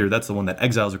a reminder, that's the one that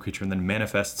exiles a creature and then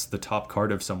manifests the top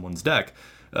card of someone's deck,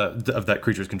 of that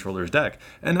creature's controller's deck.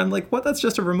 And I'm like, what? That's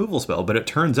just a removal spell. But it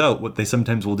turns out what they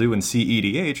sometimes will do in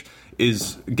CEDH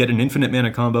is get an infinite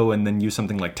mana combo and then use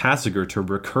something like Tasigur to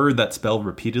recur that spell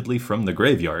repeatedly from the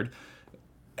graveyard,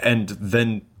 and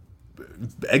then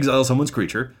exile someone's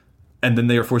creature, and then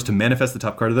they are forced to manifest the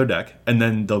top card of their deck, and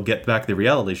then they'll get back the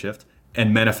Reality Shift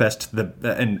and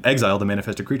and exile the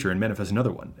manifested creature and manifest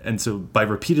another one. And so by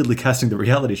repeatedly casting the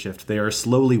Reality Shift, they are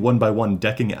slowly one by one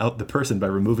decking out the person by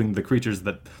removing the creatures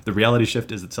that the Reality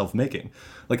Shift is itself making.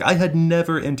 Like, I had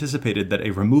never anticipated that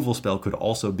a removal spell could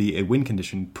also be a win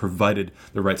condition provided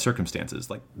the right circumstances.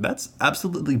 Like, that's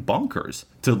absolutely bonkers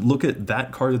to look at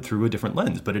that card through a different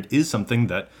lens, but it is something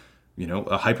that,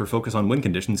 a hyper focus on win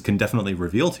conditions can definitely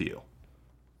reveal to you.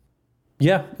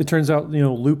 Yeah, it turns out,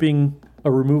 looping a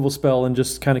removal spell and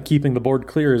just kind of keeping the board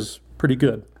clear is pretty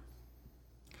good.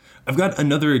 I've got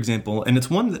another example, and it's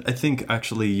one that I think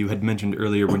actually you had mentioned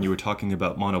earlier when you were talking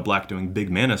about mono black doing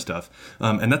big mana stuff,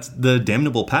 and that's the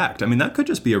Damnable Pact. I mean, that could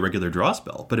just be a regular draw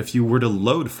spell, but if you were to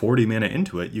load 40 mana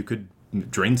into it, you could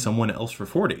drain someone else for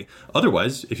 40.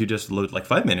 Otherwise, if you just load like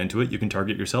 5 mana into it, you can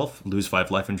target yourself, lose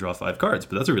 5 life, and draw 5 cards.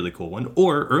 But that's a really cool one.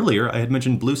 Or earlier, I had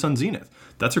mentioned Blue Sun Zenith.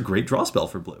 That's a great draw spell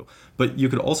for blue. But you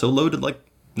could also load like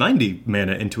 90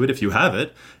 mana into it if you have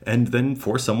it, and then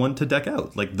force someone to deck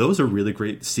out. Like, those are really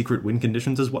great secret win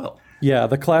conditions as well. Yeah,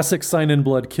 the classic Sign in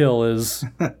Blood kill is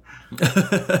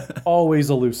always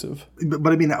elusive.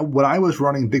 But I mean, when I was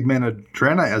running Big Mana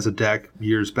Drana as a deck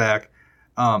years back,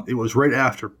 it was right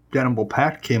after Damnable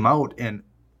Pact came out, and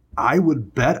I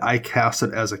would bet I cast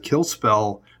it as a kill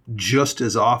spell just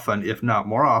as often, if not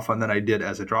more often, than I did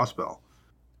as a draw spell.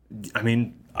 I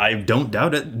mean, I don't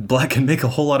doubt it. Black can make a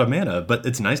whole lot of mana, but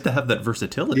it's nice to have that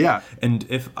versatility. Yeah. And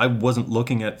if I wasn't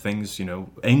looking at things,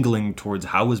 angling towards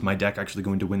how is my deck actually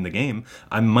going to win the game,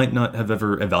 I might not have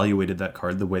ever evaluated that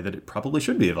card the way that it probably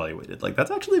should be evaluated. Like,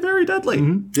 that's actually very deadly.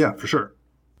 Mm-hmm. Yeah, for sure.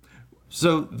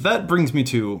 So that brings me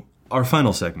to our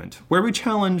final segment, where we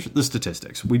challenge the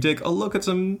statistics. We take a look at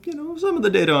some of the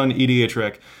data on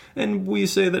EDHREC, and we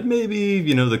say that maybe,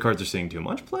 the cards are seeing too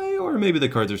much play, or maybe the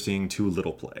cards are seeing too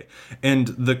little play. And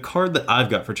the card that I've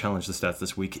got for Challenge the Stats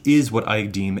this week is what I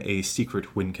deem a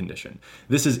secret win condition.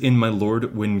 This is in my Lord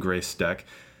Windgrace deck,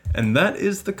 and that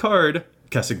is the card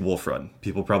Kessig Wolfrun.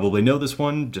 People probably know this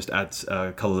one. Just adds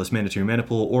colorless mana to your mana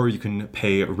pool, or you can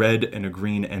pay red and a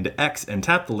green and X and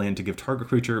tap the land to give target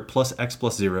creature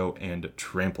 +X+0 and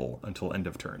trample until end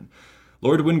of turn.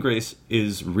 Lord Windgrace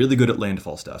is really good at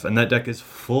landfall stuff, and that deck is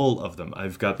full of them.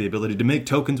 I've got the ability to make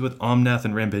tokens with Omnath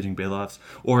and Rampaging Baloths,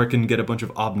 or I can get a bunch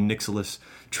of Ob Nixilis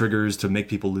triggers to make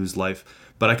people lose life.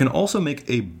 But I can also make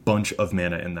a bunch of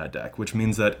mana in that deck, which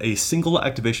means that a single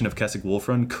activation of Kessig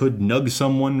Wolfrun could nug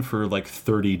someone for like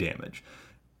 30 damage.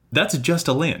 That's just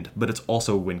a land, but it's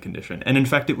also a win condition. And in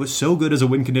fact, it was so good as a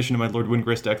win condition in my Lord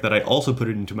Windgrace deck that I also put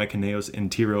it into my Kineos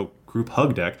and Tiro group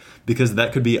hug deck, because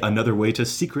that could be another way to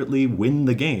secretly win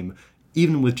the game,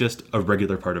 even with just a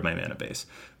regular part of my mana base.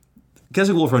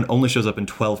 Kessig Wolfrun only shows up in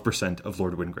 12% of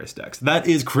Lord Windgrace decks. That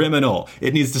is criminal.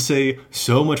 It needs to say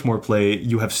so much more play.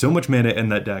 You have so much mana in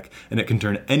that deck, and it can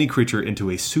turn any creature into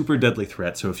a super deadly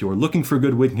threat. So if you're looking for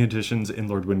good win conditions in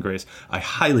Lord Windgrace, I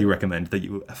highly recommend that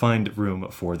you find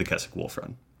room for the Kessig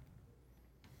Wolfrun.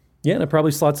 Yeah, and it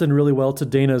probably slots in really well to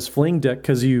Dana's Fling deck,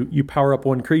 because you power up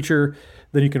one creature,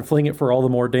 then you can fling it for all the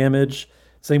more damage.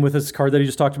 Same with this card that he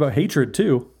just talked about, Hatred,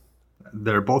 too.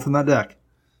 They're both in that deck.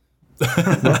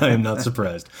 I am not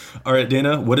surprised. All right,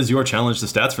 Dana, what is your challenge to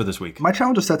stats for this week? My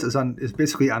challenge to stats is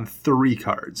basically on 3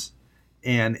 cards,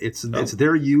 and it's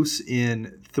their use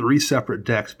in 3 separate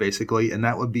decks, basically, and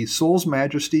that would be Soul's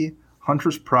Majesty,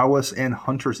 Hunter's Prowess, and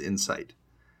Hunter's Insight.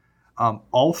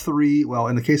 All 3, well,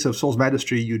 in the case of Soul's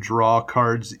Majesty, you draw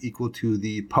cards equal to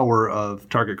the power of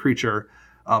target creature.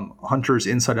 Hunter's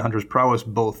Insight and Hunter's Prowess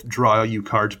both draw you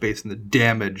cards based on the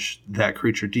damage that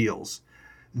creature deals.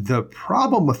 The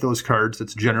problem with those cards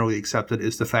that's generally accepted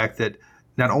is the fact that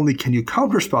not only can you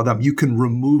counterspell them, you can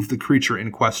remove the creature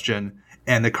in question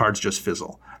and the cards just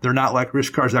fizzle. They're not like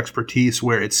Rishkar's Expertise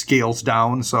where it scales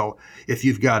down. So if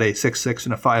you've got a 6/6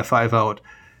 and a 5/5 out,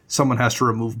 someone has to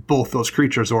remove both those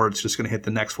creatures or it's just going to hit the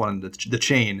next one in the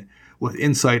chain. With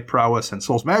Insight, Prowess, and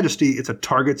Soul's Majesty, it's a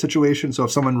target situation. So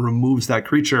if someone removes that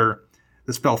creature,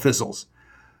 the spell fizzles.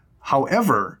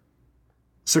 However,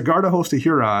 Sigarda Host of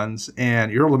Hurons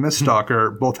and Earl of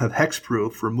Miststalker both have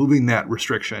hexproof, removing that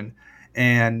restriction,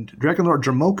 and Dragonlord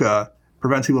Dramoka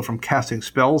prevents people from casting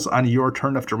spells on your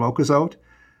turn if Dramoka's out.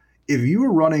 If you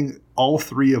are running all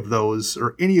 3 of those,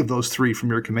 or any of those 3 from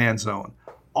your command zone,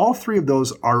 all 3 of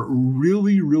those are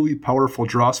really, really powerful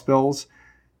draw spells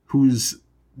whose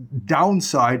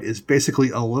downside is basically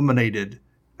eliminated.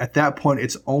 At that point,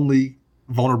 it's only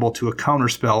vulnerable to a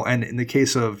counterspell, and in the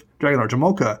case of Dragonlord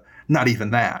Dramoka, not even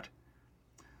that.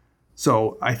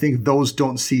 So I think those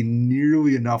don't see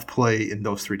nearly enough play in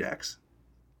those 3 decks.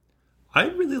 I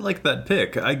really like that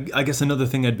pick. I guess another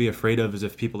thing I'd be afraid of is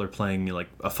if people are playing like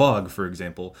a Fog, for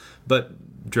example.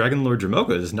 But Dragonlord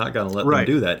Dramoka is not going to let them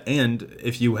do that. And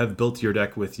if you have built your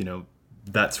deck with,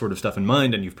 that sort of stuff in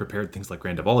mind, and you've prepared things like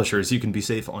Grand Abolishers, you can be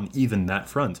safe on even that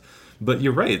front. But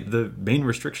you're right. The main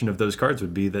restriction of those cards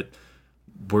would be that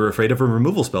we're afraid of a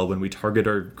removal spell when we target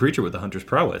our creature with the Hunter's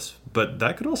Prowess. But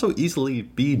that could also easily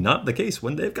be not the case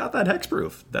when they've got that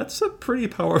hexproof. That's a pretty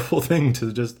powerful thing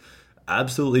to just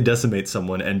absolutely decimate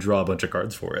someone and draw a bunch of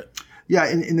cards for it. Yeah,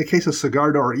 in the case of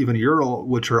Sigarda or even Ural,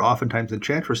 which are oftentimes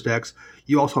Enchantress decks,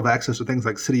 you also have access to things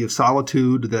like City of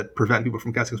Solitude that prevent people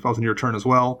from casting spells in your turn as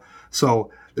well.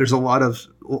 So there's a lot of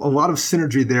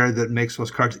synergy there that makes those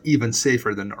cards even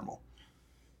safer than normal.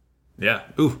 Yeah.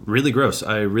 Ooh, really gross.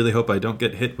 I really hope I don't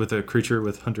get hit with a creature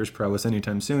with Hunter's Prowess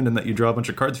anytime soon and that you draw a bunch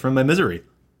of cards from my misery.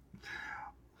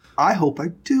 I hope I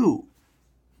do.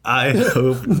 I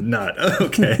hope not.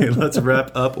 Okay, let's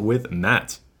wrap up with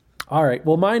Matt. All right.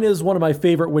 Well, mine is one of my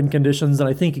favorite win conditions, and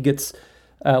I think it gets,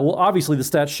 obviously the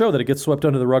stats show that it gets swept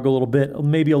under the rug a little bit,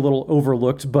 maybe a little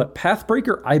overlooked, but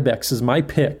Pathbreaker Ibex is my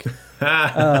pick.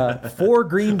 4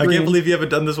 green. I can't believe you haven't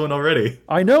done this one already.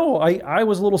 I know. I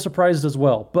was a little surprised as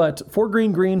well, but 4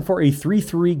 green for a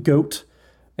 3/3 goat,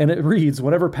 and it reads,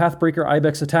 whenever Pathbreaker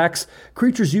Ibex attacks,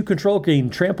 creatures you control gain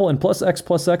trample and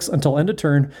 +X until end of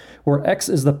turn, where X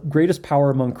is the greatest power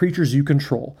among creatures you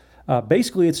control.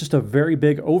 Basically, it's just a very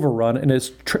big overrun, and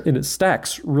it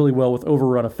stacks really well with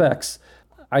overrun effects.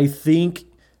 I think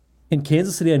in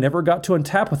Kansas City, I never got to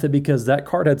untap with it because that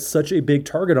card had such a big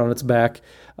target on its back.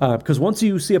 Because once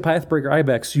you see a Pathbreaker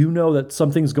Ibex, you know that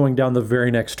something's going down the very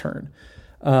next turn.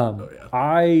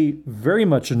 I very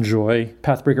much enjoy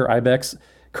Pathbreaker Ibex.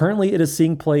 Currently, it is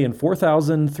seeing play in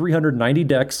 4,390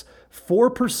 decks,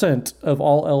 4% of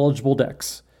all eligible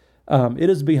decks. It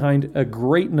is behind a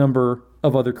great number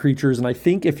of other creatures, and I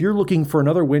think if you're looking for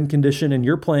another win condition and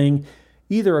you're playing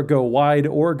either a go wide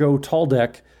or a go tall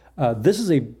deck, this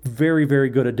is a very, very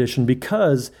good addition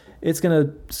because it's going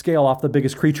to scale off the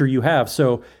biggest creature you have.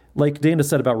 So like Dana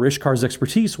said about Rishkar's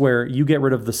Expertise, where you get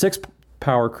rid of the 6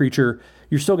 power creature,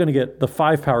 you're still going to get the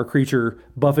 5 power creature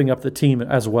buffing up the team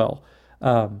as well.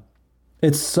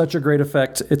 It's such a great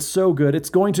effect. It's so good. It's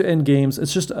going to end games.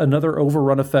 It's just another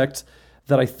overrun effect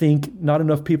that I think not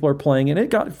enough people are playing, and it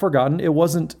got forgotten. It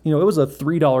wasn't, it was a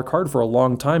 $3 card for a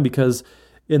long time because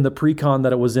in the pre-con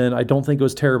that it was in, I don't think it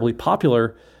was terribly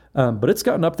popular, but it's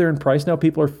gotten up there in price now.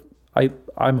 People are,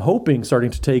 I'm hoping,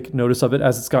 starting to take notice of it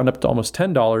as it's gotten up to almost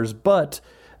 $10. But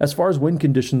as far as win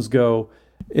conditions go,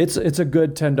 it's a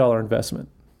good $10 investment.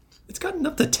 It's gotten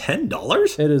up to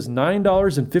 $10? It is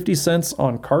 $9.50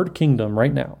 on Card Kingdom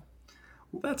right now.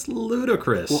 That's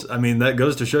ludicrous. Well, I mean, that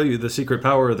goes to show you the secret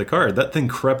power of the card. That thing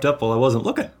crept up while I wasn't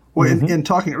looking. Well, in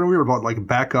talking earlier about like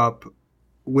backup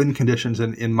win conditions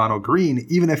in mono green,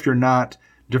 even if you're not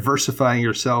diversifying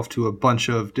yourself to a bunch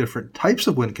of different types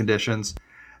of win conditions,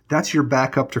 that's your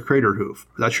backup to Crater Hoof.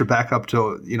 That's your backup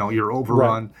to your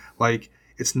overrun. Right. Like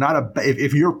it's not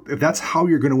if that's how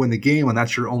you're going to win the game and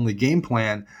that's your only game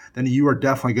plan, then you are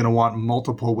definitely going to want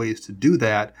multiple ways to do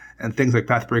that. And things like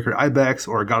Pathbreaker Ibex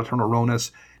or God Eternal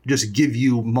Ronus just give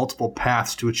you multiple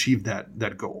paths to achieve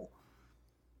that goal.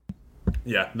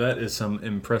 Yeah, that is some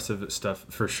impressive stuff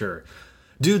for sure.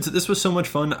 Dudes, this was so much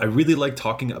fun. I really like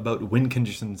talking about win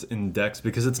conditions in decks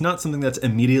because it's not something that's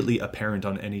immediately apparent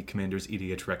on any Commander's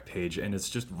EDHREC page, and it's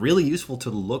just really useful to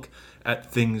look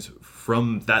at things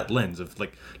from that lens of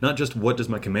like not just what does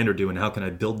my commander do and how can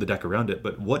I build the deck around it,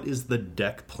 but what is the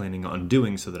deck planning on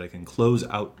doing so that I can close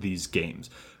out these games.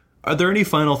 Are there any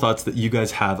final thoughts that you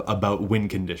guys have about win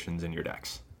conditions in your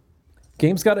decks?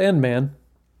 Games got to end, man.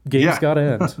 Games got to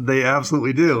end. They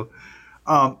absolutely do.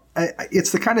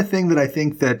 It's the kind of thing that I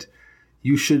think that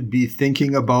you should be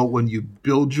thinking about when you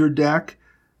build your deck,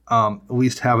 at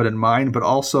least have it in mind, but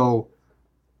also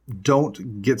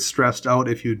don't get stressed out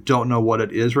if you don't know what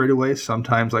it is right away.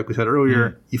 Sometimes, like we said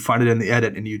earlier, you find it in the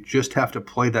edit and you just have to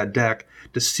play that deck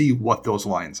to see what those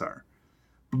lines are.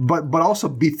 But also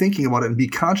be thinking about it and be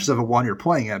conscious of it while you're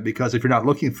playing it, because if you're not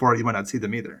looking for it, you might not see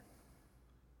them either.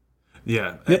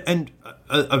 Yeah, and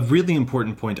a really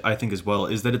important point, I think, as well,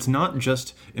 is that it's not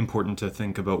just important to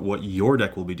think about what your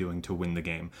deck will be doing to win the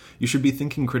game. You should be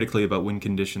thinking critically about win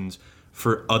conditions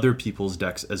for other people's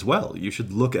decks as well. You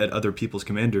should look at other people's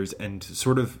commanders and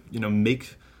sort of,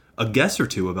 make a guess or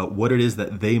two about what it is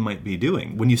that they might be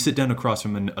doing. When you sit down across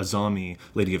from an Azami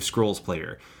Lady of Scrolls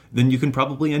player, then you can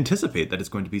probably anticipate that it's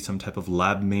going to be some type of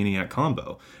Lab Maniac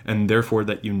combo, and therefore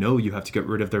that you have to get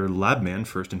rid of their Lab Man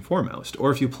first and foremost.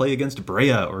 Or if you play against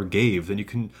Brea or Gave, then you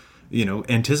can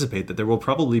anticipate that there will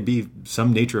probably be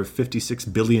some nature of 56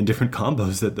 billion different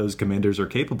combos that those commanders are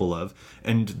capable of,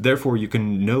 and therefore you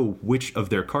can know which of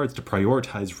their cards to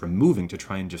prioritize removing to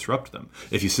try and disrupt them.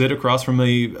 If you sit across from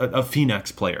a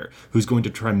Phoenix player who's going to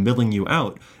try milling you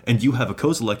out, and you have a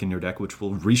Kozilek in your deck which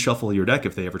will reshuffle your deck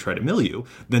if they ever try to mill you,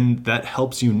 then that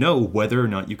helps you know whether or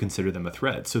not you consider them a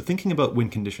threat. So thinking about win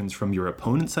conditions from your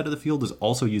opponent's side of the field is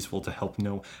also useful to help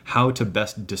know how to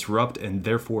best disrupt and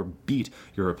therefore beat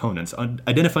your opponent. opponents.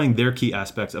 Identifying their key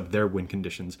aspects of their win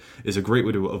conditions is a great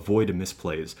way to avoid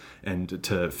misplays and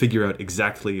to figure out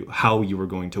exactly how you are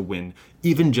going to win,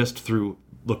 even just through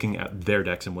looking at their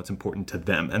decks and what's important to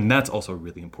them. And that's also a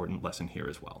really important lesson here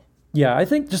as well. Yeah, I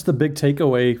think just the big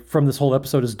takeaway from this whole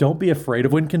episode is don't be afraid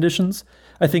of win conditions.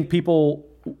 I think people,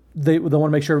 they want to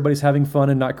make sure everybody's having fun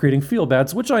and not creating feel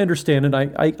bads, which I understand, and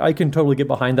I can totally get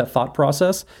behind that thought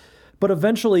process. But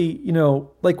eventually,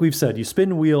 like we've said, you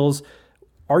spin wheels.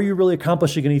 Are you really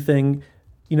accomplishing anything?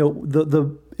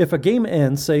 If a game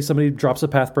ends, say somebody drops a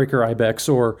Pathbreaker Ibex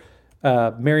or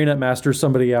Marionette masters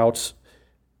somebody out,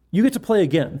 you get to play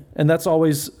again. And that's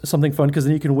always something fun because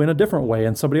then you can win a different way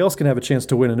and somebody else can have a chance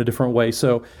to win in a different way.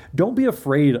 So don't be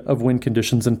afraid of win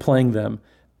conditions and playing them.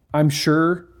 I'm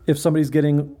sure if somebody's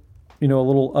getting, a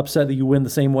little upset that you win the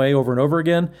same way over and over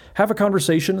again, have a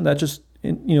conversation, and that just,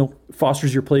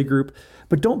 fosters your play group.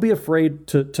 But don't be afraid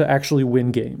to actually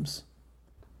win games.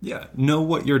 Yeah, know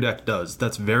what your deck does.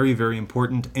 That's very, very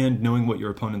important. And knowing what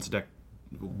your opponent's deck,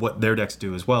 what their decks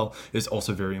do as well, is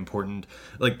also very important.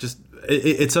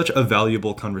 It's such a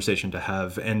valuable conversation to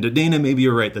have. And Dana, maybe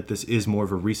you're right that this is more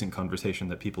of a recent conversation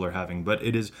that people are having, but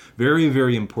it is very,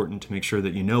 very important to make sure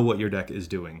that you know what your deck is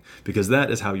doing, because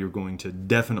that is how you're going to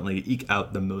definitely eke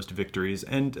out the most victories.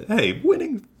 And hey,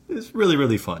 winning is really,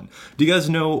 really fun. Do you guys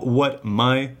know what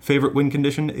my favorite win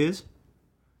condition is?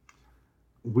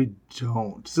 We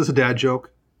don't. Is this a dad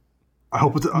joke? I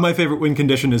hope it's... My favorite win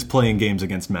condition is playing games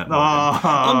against Matt Morgan.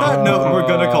 On that note, we're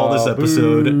going to call this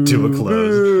episode to a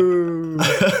close.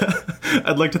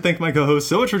 I'd like to thank my co-host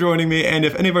so much for joining me, and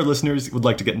if any of our listeners would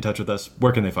like to get in touch with us,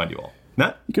 where can they find you all?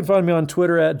 Matt? You can find me on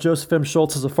Twitter at Joseph M.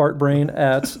 Schultz as a fart brain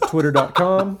at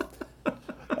twitter.com.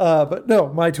 But no,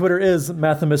 my Twitter is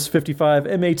Mathimus55,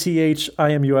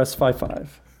 MATHIMUS55.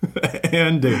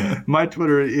 And Dana. My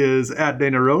Twitter is at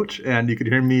Dana Roach, and you can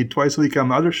hear me twice a week on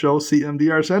my other show,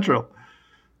 CMDR Central.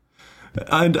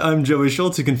 And I'm Joey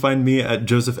Schultz. You can find me at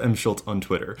Joseph M. Schultz on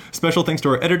Twitter. Special thanks to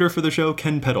our editor for the show,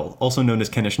 Ken Peddle, also known as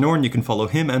Kenish Norn. You can follow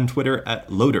him on Twitter at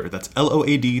Loader. That's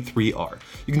LOAD3R.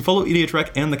 You can follow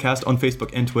EDHREC and the cast on Facebook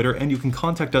and Twitter, and you can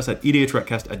contact us at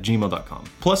EDHRECast@gmail.com.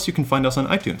 Plus, you can find us on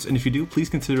iTunes, and if you do, please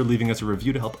consider leaving us a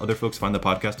review to help other folks find the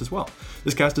podcast as well.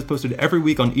 This cast is posted every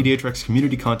week on EDHREC's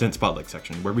Community Content Spotlight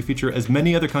section, where we feature as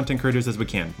many other content creators as we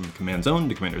can, from Command Zone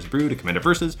to Commander's Brew to Commander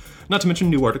Versus, not to mention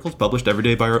new articles published every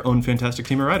day by our own fantastic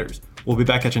team of writers. We'll be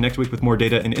back at you next week with more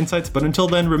data and insights, but until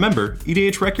then, remember,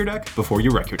 EDHREC your deck before you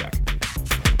wreck your deck.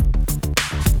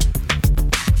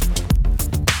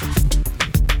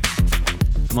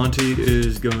 Monty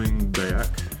is going back.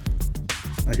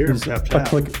 I hear him tap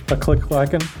tap. A click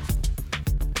clacking.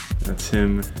 That's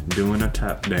him doing a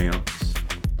tap dance.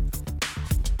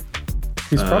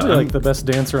 He's probably the best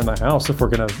dancer in the house, if we're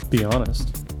going to be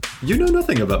honest. You know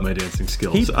nothing about my dancing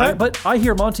skills. But I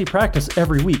hear Monty practice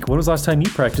every week. When was the last time you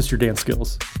practiced your dance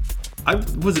skills? I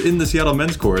was in the Seattle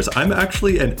Men's Chorus. I'm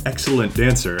actually an excellent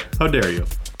dancer. How dare you?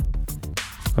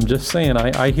 I'm just saying,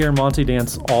 I hear Monty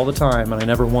dance all the time, and I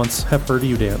never once have heard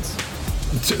you dance.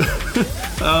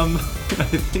 I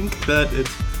think that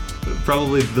it's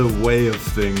probably the way of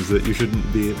things that you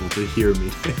shouldn't be able to hear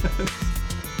me dance.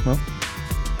 Well,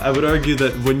 I would argue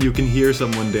that when you can hear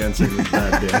someone dancing, it's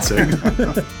bad dancing.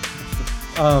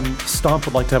 Stomp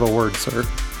would like to have a word, sir.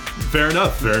 Fair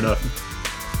enough.